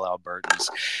knew real Albertans,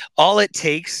 all it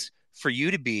takes for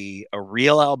you to be a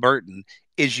real Albertan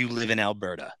is you live in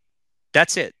Alberta.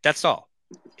 That's it. That's all.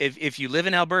 If you live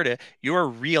in Alberta, you're a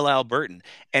real Albertan.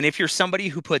 And if you're somebody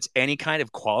who puts any kind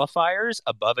of qualifiers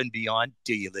above and beyond,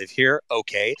 do you live here?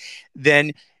 Okay.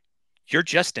 Then you're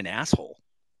just an asshole.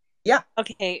 Yeah.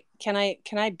 Okay, can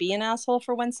I be an asshole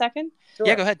for 1 second? Sure.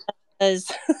 Yeah, go ahead.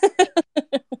 Because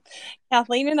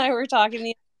Kathleen and I were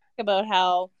talking about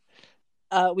how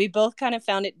we both kind of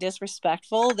found it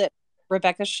disrespectful that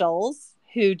Rebecca Schulz,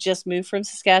 who just moved from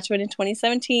Saskatchewan in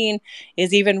 2017,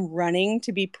 is even running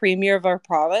to be premier of our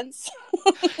province.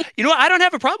 I don't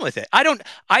have a problem with it. I don't,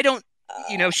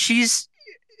 she's,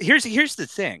 here's the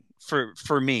thing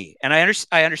for me. And I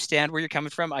understand where you're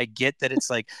coming from. I get that it's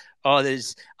like,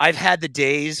 I've had the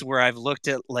days where I've looked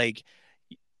at like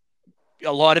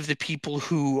a lot of the people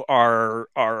who are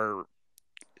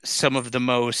some of the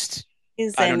most,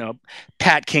 I don't know,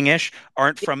 Pat Kingish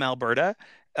aren't from Alberta.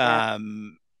 Yeah.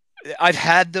 I've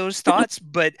had those thoughts,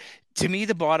 but to me,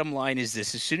 the bottom line is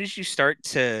this: as soon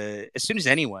as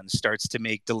anyone starts to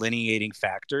make delineating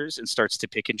factors and starts to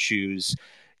pick and choose,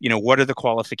 what are the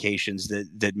qualifications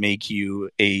that make you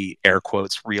a air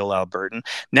quotes real Albertan?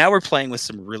 Now we're playing with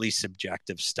some really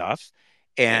subjective stuff.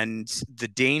 And the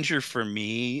danger for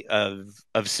me of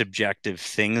subjective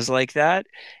things like that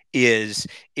is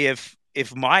if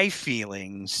my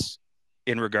feelings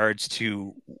in regards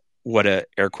to what a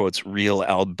air quotes real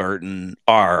Albertan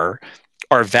are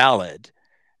valid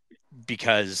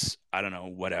because I don't know,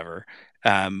 whatever.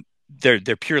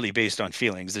 They're purely based on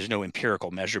feelings. There's no empirical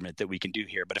measurement that we can do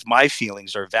here. But if my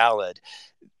feelings are valid,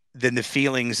 then the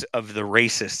feelings of the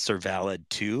racists are valid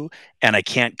too, and I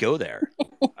can't go there.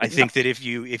 I think that if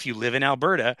you live in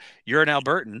Alberta, you're an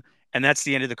Albertan, and that's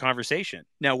the end of the conversation.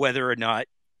 Now, whether or not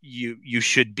you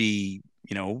should be,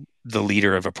 the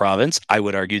leader of a province, I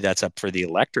would argue that's up for the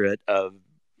electorate of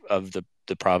the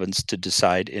province to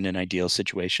decide in an ideal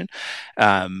situation.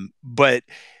 But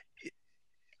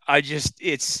I just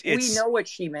it's we know what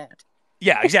she meant.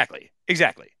 Yeah, exactly.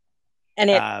 And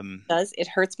it does. It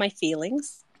hurts my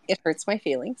feelings. It hurts my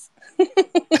feelings.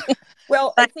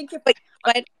 Well, I think but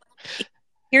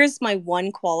here's my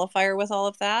one qualifier with all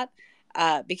of that,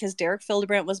 because Derek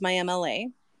Fildebrandt was my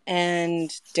MLA,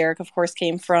 and Derek, of course,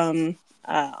 came from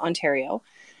Ontario,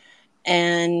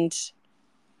 and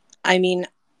I mean,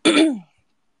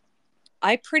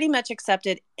 I pretty much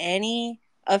accepted any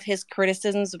of his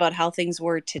criticisms about how things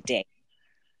were today.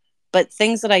 But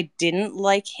things that I didn't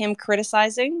like him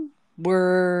criticizing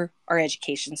were our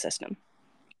education system.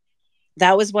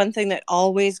 That was one thing that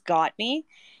always got me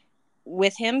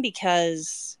with him,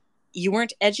 because you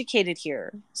weren't educated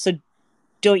here. So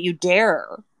don't you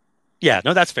dare. Yeah,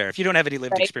 no, that's fair. If you don't have any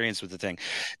lived experience with the thing.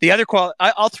 The other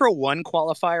I'll throw one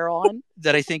qualifier on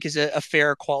that I think is a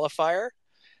fair qualifier.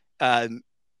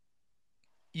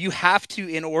 You have to,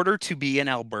 in order to be an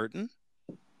Albertan,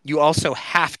 you also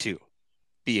have to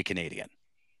be a Canadian.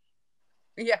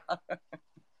 Yeah.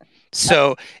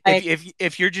 So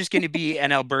if you're just going to be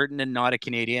an Albertan and not a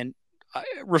Canadian,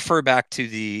 refer back to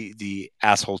the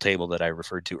asshole table that I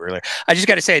referred to earlier. I just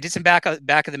got to say, I did some back of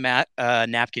the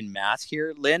napkin math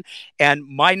here, Lynn, and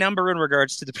my number in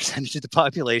regards to the percentage of the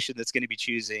population that's going to be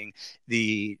choosing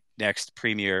the next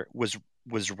premier was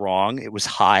wrong. It was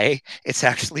high. It's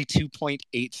actually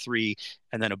 2.83,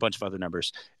 and then a bunch of other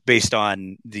numbers based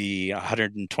on the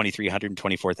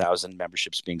 124,000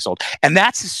 memberships being sold. And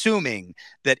that's assuming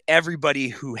that everybody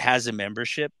who has a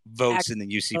membership votes in the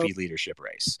UCP leadership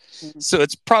race. Mm-hmm. So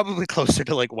it's probably closer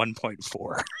to like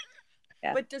 1.4.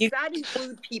 Yeah. But does that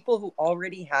include people who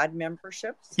already had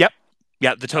memberships? Yep.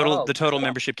 Yeah. The total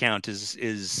membership count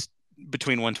is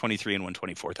between 123 and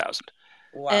 124,000.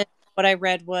 Wow. what I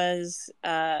read was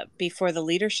before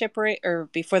the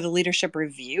before the leadership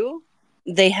review,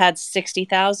 they had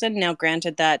 60,000. Now,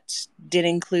 granted, that did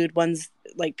include ones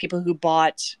like people who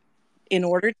bought in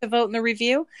order to vote in the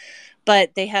review,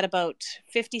 but they had about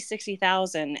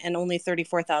 60,000 and only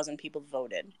 34,000 people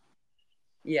voted.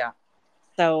 Yeah.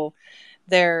 So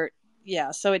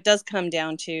so it does come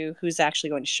down to who's actually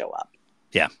going to show up.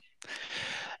 Yeah.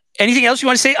 Anything else you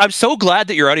want to say? I'm so glad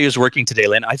that your audio is working today,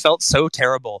 Lynn. I felt so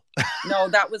terrible. No,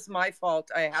 that was my fault.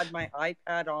 I had my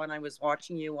iPad on. I was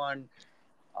watching you on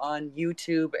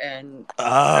YouTube and you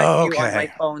on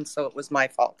my phone, so it was my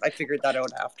fault. I figured that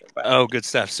out after. But good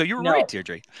stuff. So you were right,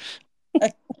 Deirdre.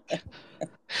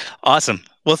 Awesome.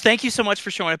 Well, thank you so much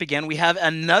for showing up again. We have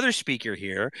another speaker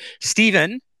here.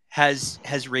 Stephen has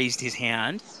raised his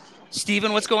hand.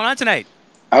 Stephen, what's going on tonight?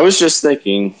 I was just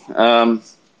thinking, I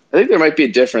think there might be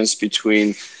a difference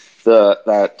between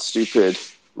that stupid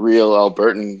real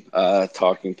Albertan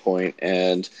talking point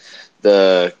and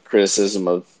the criticism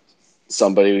of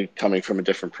somebody coming from a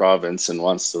different province and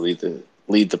wants to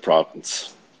lead the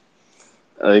province.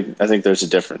 I think there's a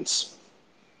difference.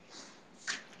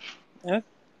 Yeah.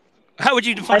 How would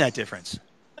you define that difference?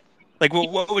 Like,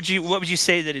 what would you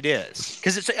say that it is?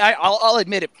 Because I'll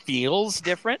admit it feels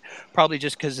different, probably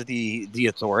just because of the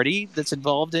authority that's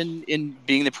involved in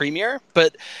being the premier.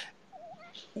 But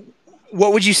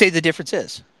what would you say the difference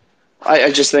is?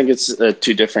 I just think it's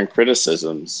two different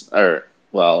criticisms. Or,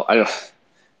 well, I don't.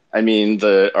 I mean,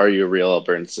 "Are you a real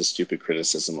Albertan?" is a stupid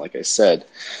criticism, like I said,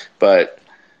 but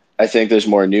I think there's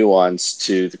more nuance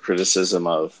to the criticism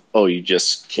of, "Oh, you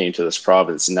just came to this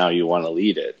province and now you want to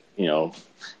lead it."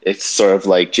 It's sort of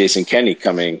like Jason Kenney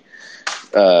coming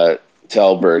to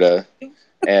Alberta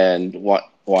and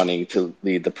wanting to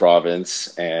lead the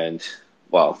province, and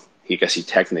well, he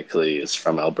technically is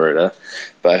from Alberta,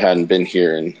 but hadn't been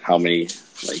here in how many,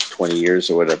 like 20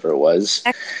 years or whatever it was,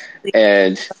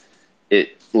 and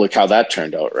look how that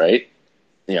turned out, right?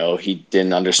 He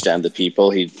didn't understand the people.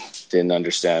 He didn't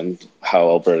understand how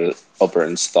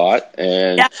Albertans thought,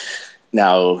 and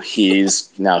now he's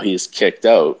kicked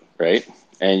out, right?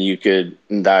 And you could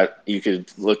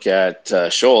look at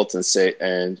Schultz and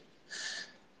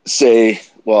say,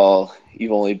 well,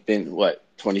 you've only been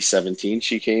 2017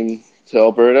 she came to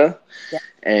Alberta,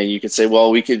 and you could say,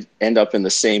 well, we could end up in the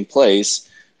same place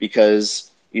because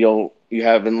you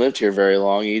haven't lived here very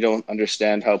long. And you don't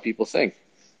understand how people think.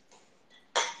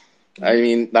 I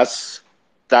mean, that's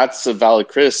a valid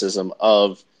criticism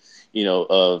of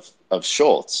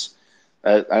Schultz.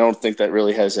 I don't think that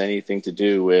really has anything to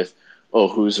do with,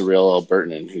 who's a real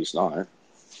Albertan and who's not.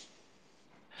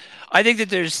 I think that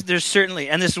there's certainly,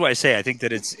 and this is why I say I think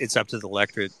that it's up to the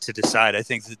electorate to decide. I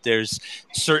think that there's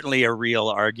certainly a real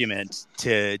argument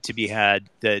to be had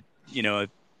that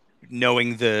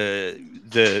knowing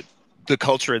the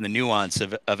culture and the nuance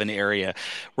of an area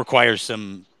requires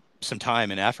some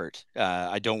time and effort.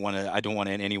 I don't want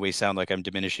to in any way sound like I'm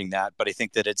diminishing that, but I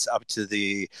think that it's up to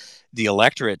the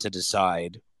electorate to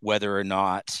decide whether or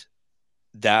not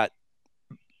that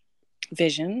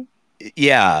vision,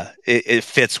 it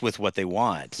fits with what they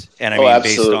want. And I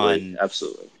mean,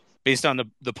 absolutely. based on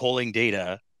the polling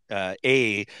data,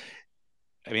 I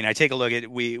mean, I take a look at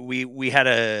we had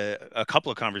a couple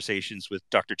of conversations with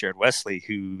Dr. Jared Wesley,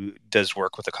 who does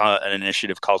work with an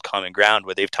initiative called Common Ground,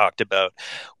 where they've talked about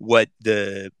what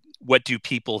do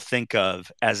people think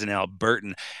of as an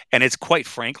Albertan, and it's quite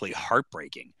frankly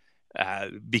heartbreaking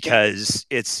because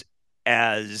it's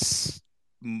as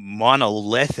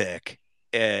monolithic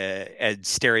and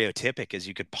stereotypic as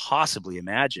you could possibly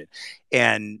imagine,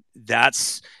 and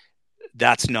that's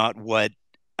not what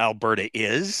Alberta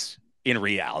is in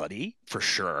reality, for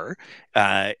sure.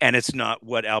 And it's not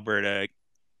what Alberta,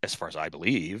 as far as I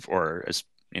believe, or as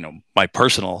my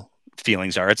personal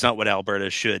feelings are, it's not what Alberta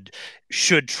should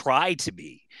try to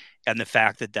be. And the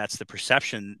fact that that's the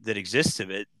perception that exists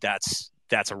of it, that's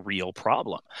a real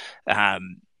problem.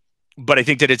 But I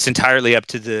think that it's entirely up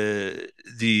to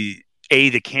the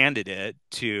candidate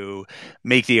to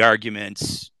make the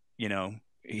arguments,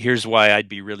 here's why I'd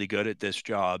be really good at this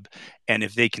job. And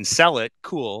if they can sell it,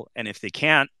 cool. And if they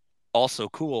can't, also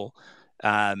cool.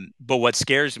 But what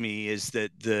scares me is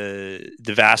that the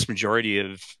vast majority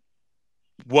of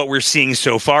what we're seeing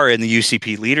so far in the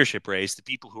UCP leadership race, the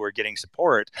people who are getting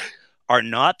support are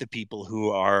not the people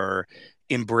who are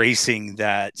embracing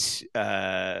that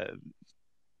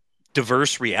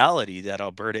diverse reality that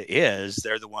Alberta is.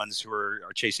 They're the ones who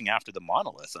are chasing after the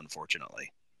monolith,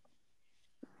 unfortunately.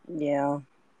 Yeah.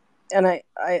 And I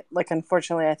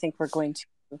unfortunately, I think we're going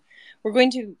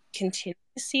to continue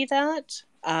to see that.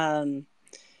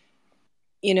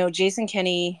 Jason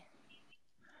Kenney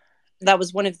that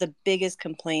was one of the biggest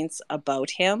complaints about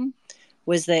him,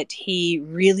 was that he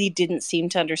really didn't seem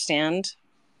to understand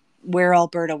where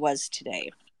Alberta was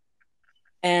today.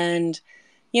 And,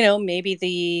 maybe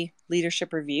the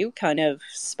leadership review kind of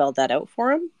spelled that out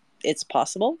for him. It's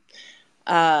possible.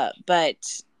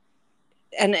 But,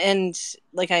 and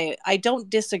like, I don't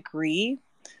disagree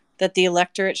that the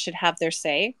electorate should have their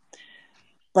say,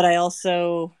 but I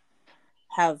also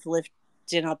have lived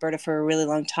in Alberta for a really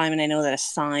long time, and I know that a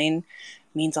sign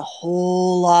means a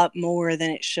whole lot more than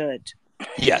it should.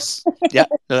 Yes. Yeah,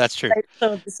 no, that's true.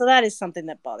 So that is something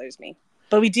that bothers me.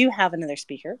 But we do have another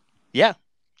speaker. Yeah.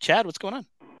 Chad, what's going on?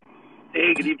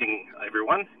 Hey, good evening,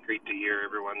 everyone. Great to hear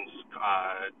everyone's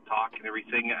talk and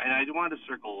everything. And I wanted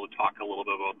to talk a little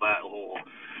bit about that whole,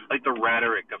 like the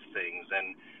rhetoric of things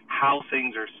and how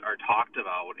things are talked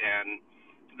about. And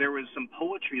there was some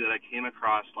poetry that I came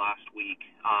across last week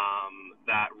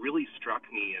that really struck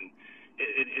me. And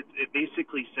it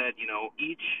basically said,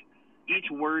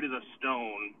 each word is a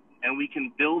stone, and we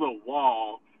can build a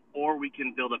wall or we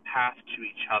can build a path to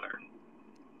each other.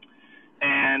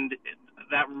 And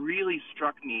that really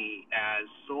struck me as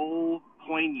so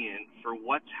poignant for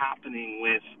what's happening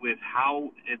with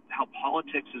how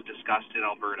politics is discussed in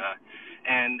Alberta.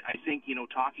 And I think,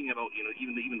 talking about,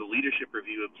 even the leadership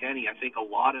review of Kenny, I think a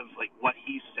lot of like what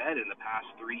he said in the past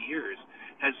 3 years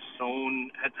has sown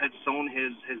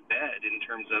his bed in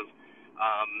terms of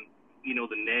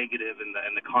the negative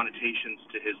and the connotations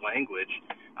to his language.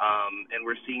 And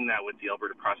we're seeing that with the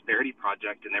Alberta Prosperity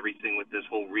Project and everything with this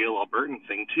whole Real Albertan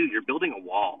thing too. You're building a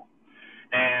wall,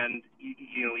 and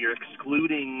you're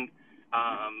excluding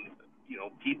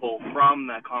people from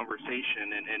that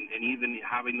conversation, and even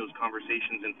having those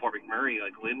conversations in Fort McMurray,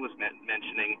 like Lynn was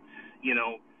mentioning,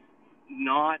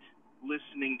 not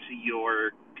listening to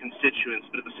your constituents,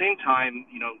 but at the same time,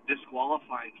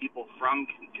 disqualifying people from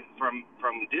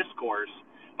discourse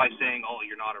by saying, "Oh,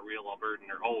 you're not a real Albertan,"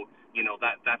 or "Oh,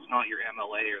 that's not your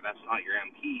MLA," or "That's not your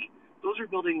MP." Those are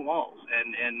building walls,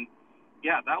 and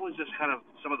yeah, that was just kind of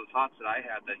some of the thoughts that I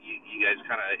had that you guys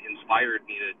kind of inspired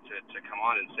me to come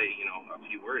on and say a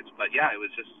few words. But yeah, it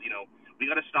was just we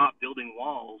got to stop building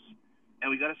walls, and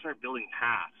we got to start building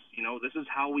paths. This is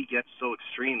how we get so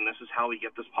extreme. This is how we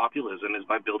get this populism, is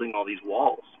by building all these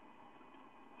walls.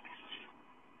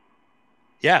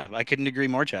 Yeah, I couldn't agree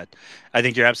more, Chad. I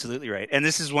think you're absolutely right. And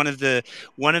this is one of the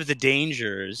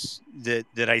dangers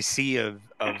that I see of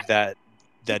that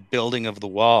building of the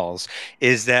walls,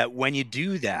 is that when you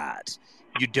do that,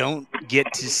 you don't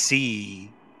get to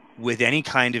see with any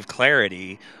kind of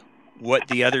clarity what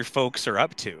the other folks are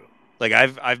up to. Like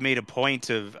I've made a point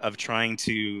of trying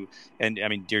to, and I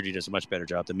mean Deirdre does a much better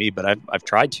job than me, but I've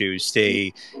tried to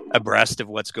stay abreast of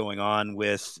what's going on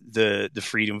with the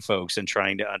Freedom folks and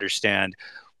trying to understand,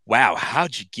 wow,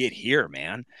 how'd you get here,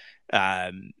 man?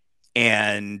 And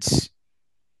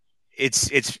it's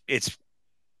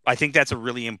I think that's a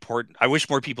really important. I wish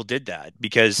more people did that,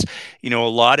 because a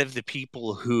lot of the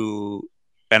people who,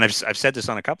 and I've said this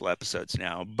on a couple episodes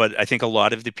now, but I think a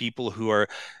lot of the people who are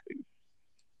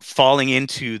falling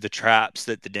into the traps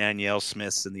that the Danielle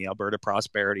Smiths and the Alberta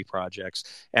Prosperity Projects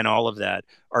and all of that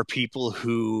are people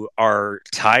who are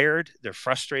tired, they're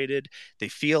frustrated, they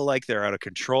feel like they're out of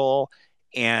control,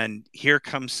 and here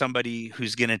comes somebody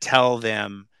who's going to tell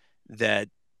them that,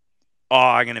 oh,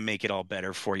 I'm going to make it all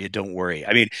better for you, don't worry.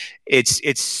 I mean,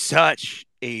 it's such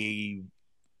a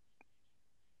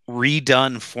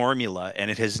redone formula,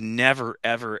 and it has never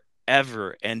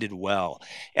ever ended well.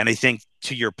 And I think,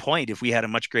 to your point, if we had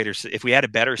a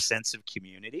better sense of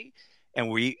community,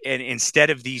 and instead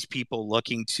of these people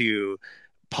looking to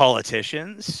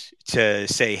politicians to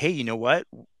say, hey, you know what,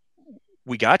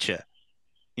 we got you,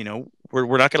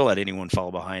 we're not going to let anyone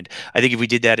fall behind. I think if we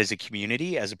did that as a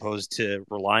community, as opposed to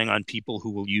relying on people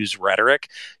who will use rhetoric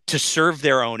to serve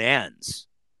their own ends,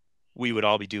 we would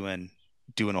all be doing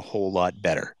a whole lot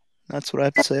better. That's what I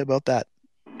have to say about that.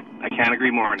 I can't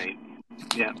agree more, Nate.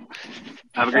 Yeah.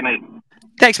 Have a good night.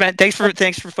 Thanks, man. Thanks for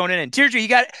phoning in.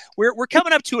 Deirdre, we're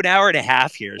coming up to an hour and a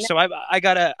half here, so I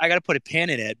gotta put a pin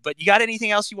in it. But you got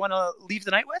anything else you want to leave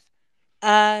the night with?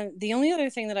 The only other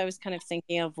thing that I was kind of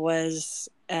thinking of was,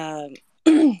 and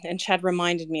Chad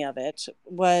reminded me of it,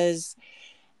 was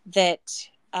that,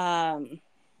 oh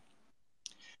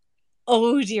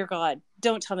dear God,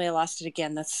 don't tell me I lost it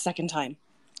again. That's the second time.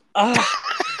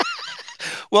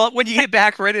 Well, when you get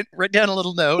back, write down a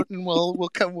little note, and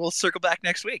we'll circle back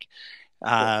next week.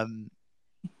 I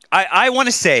want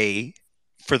to say,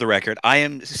 for the record, I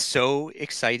am so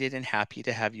excited and happy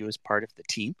to have you as part of the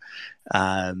team.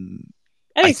 I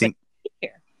think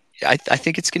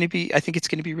it's going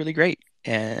to be really great.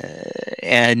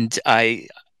 and I'm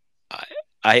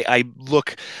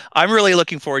really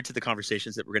looking forward to the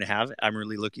conversations that we're going to have. I'm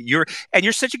really looking. You're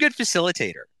such a good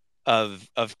facilitator of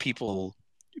people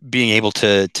being able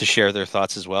to share their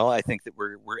thoughts as well. I think that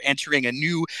we're entering a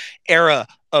new era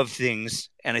of things,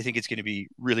 and I think it's going to be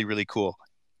really, really cool.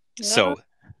 So,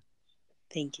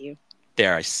 thank you.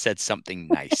 There, I said something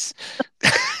nice.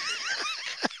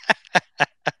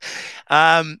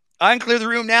 I can clear the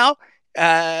room now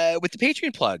with the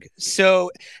Patreon plug.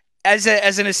 So, as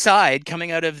an aside,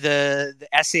 coming out of the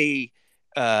essay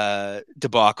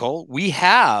debacle, we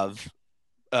have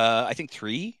I think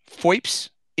 3 FOIPs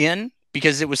in,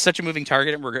 because it was such a moving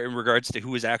target in regards to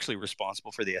who was actually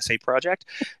responsible for the essay project.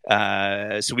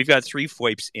 So we've got 3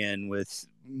 FOIPs in with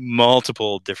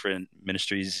multiple different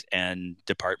ministries and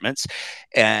departments,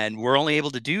 and we're only able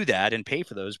to do that and pay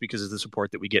for those because of the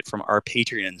support that we get from our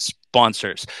Patreon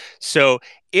sponsors. So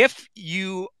if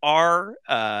you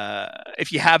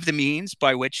if you have the means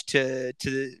by which to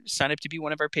sign up to be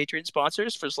one of our Patreon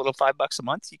sponsors for as little $5 a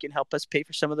month, you can help us pay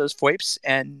for some of those FOIPs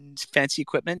and fancy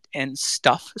equipment and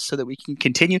stuff so that we can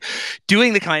continue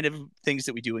doing the kind of things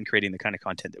that we do and creating the kind of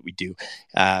content that we do.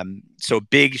 So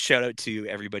big shout out to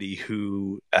everybody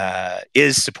who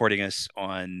is supporting us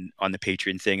on the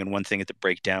Patreon thing. And one thing at the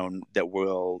breakdown that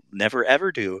we'll never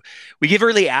ever do, we give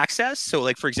early access. So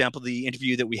like, for example, the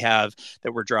interview that we have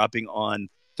that we're dropping on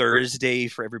Thursday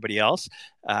for everybody else,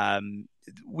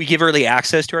 we give early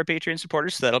access to our Patreon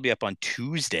supporters, so that'll be up on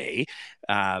Tuesday.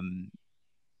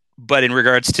 But in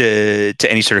regards to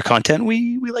any sort of content,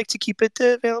 we like to keep it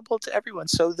available to everyone.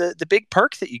 So the big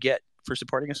perk that you get for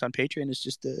supporting us on Patreon is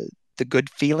just the good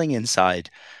feeling inside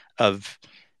of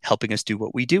helping us do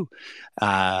what we do.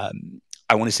 I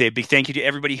want to say a big thank you to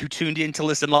everybody who tuned in to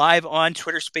listen live on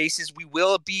Twitter Spaces. We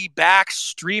will be back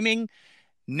streaming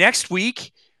next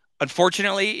week.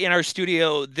 Unfortunately, in our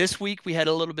studio this week, we had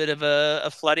a little bit of a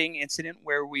flooding incident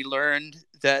where we learned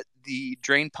that the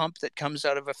drain pump that comes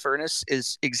out of a furnace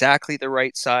is exactly the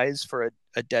right size for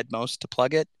a dead mouse to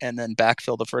plug it and then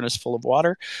backfill the furnace full of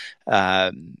water.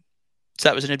 So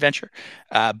that was an adventure.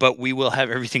 But we will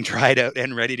have everything dried out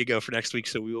and ready to go for next week.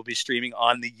 So we will be streaming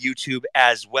on the YouTube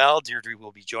as well. Deirdre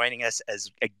will be joining us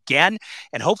again.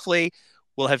 And hopefully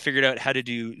we'll have figured out how to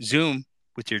do Zoom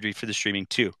with Deirdre for the streaming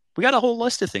too. We got a whole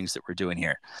list of things that we're doing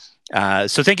here.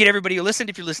 So thank you to everybody who listened.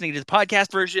 If you're listening to the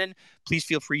podcast version, please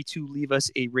feel free to leave us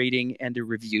a rating and a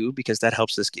review, because that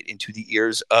helps us get into the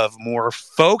ears of more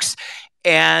folks.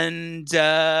 And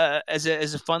as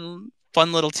a fun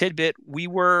little tidbit, we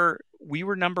were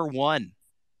number 1.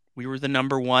 We were the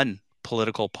number 1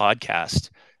 political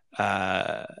podcast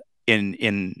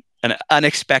in an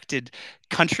unexpected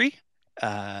country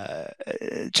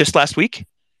just last week.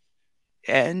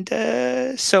 And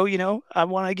so, I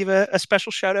want to give a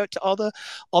special shout out to all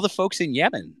the folks in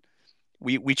Yemen.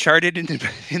 We charted in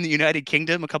the United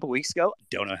Kingdom a couple of weeks ago.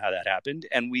 Don't know how that happened,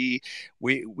 and we've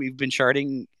been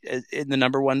charting in the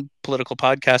number 1 political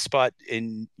podcast spot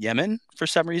in Yemen for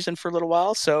some reason for a little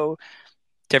while. So,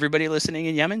 to everybody listening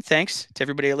in Yemen, thanks. To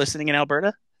everybody listening in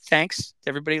Alberta, thanks. To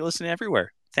everybody listening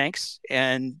everywhere, thanks.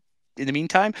 And in the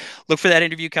meantime, look for that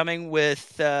interview coming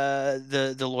with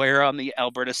the lawyer on the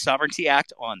Alberta Sovereignty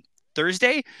Act on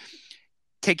Thursday.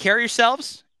 Take care of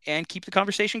yourselves and keep the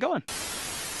conversation going.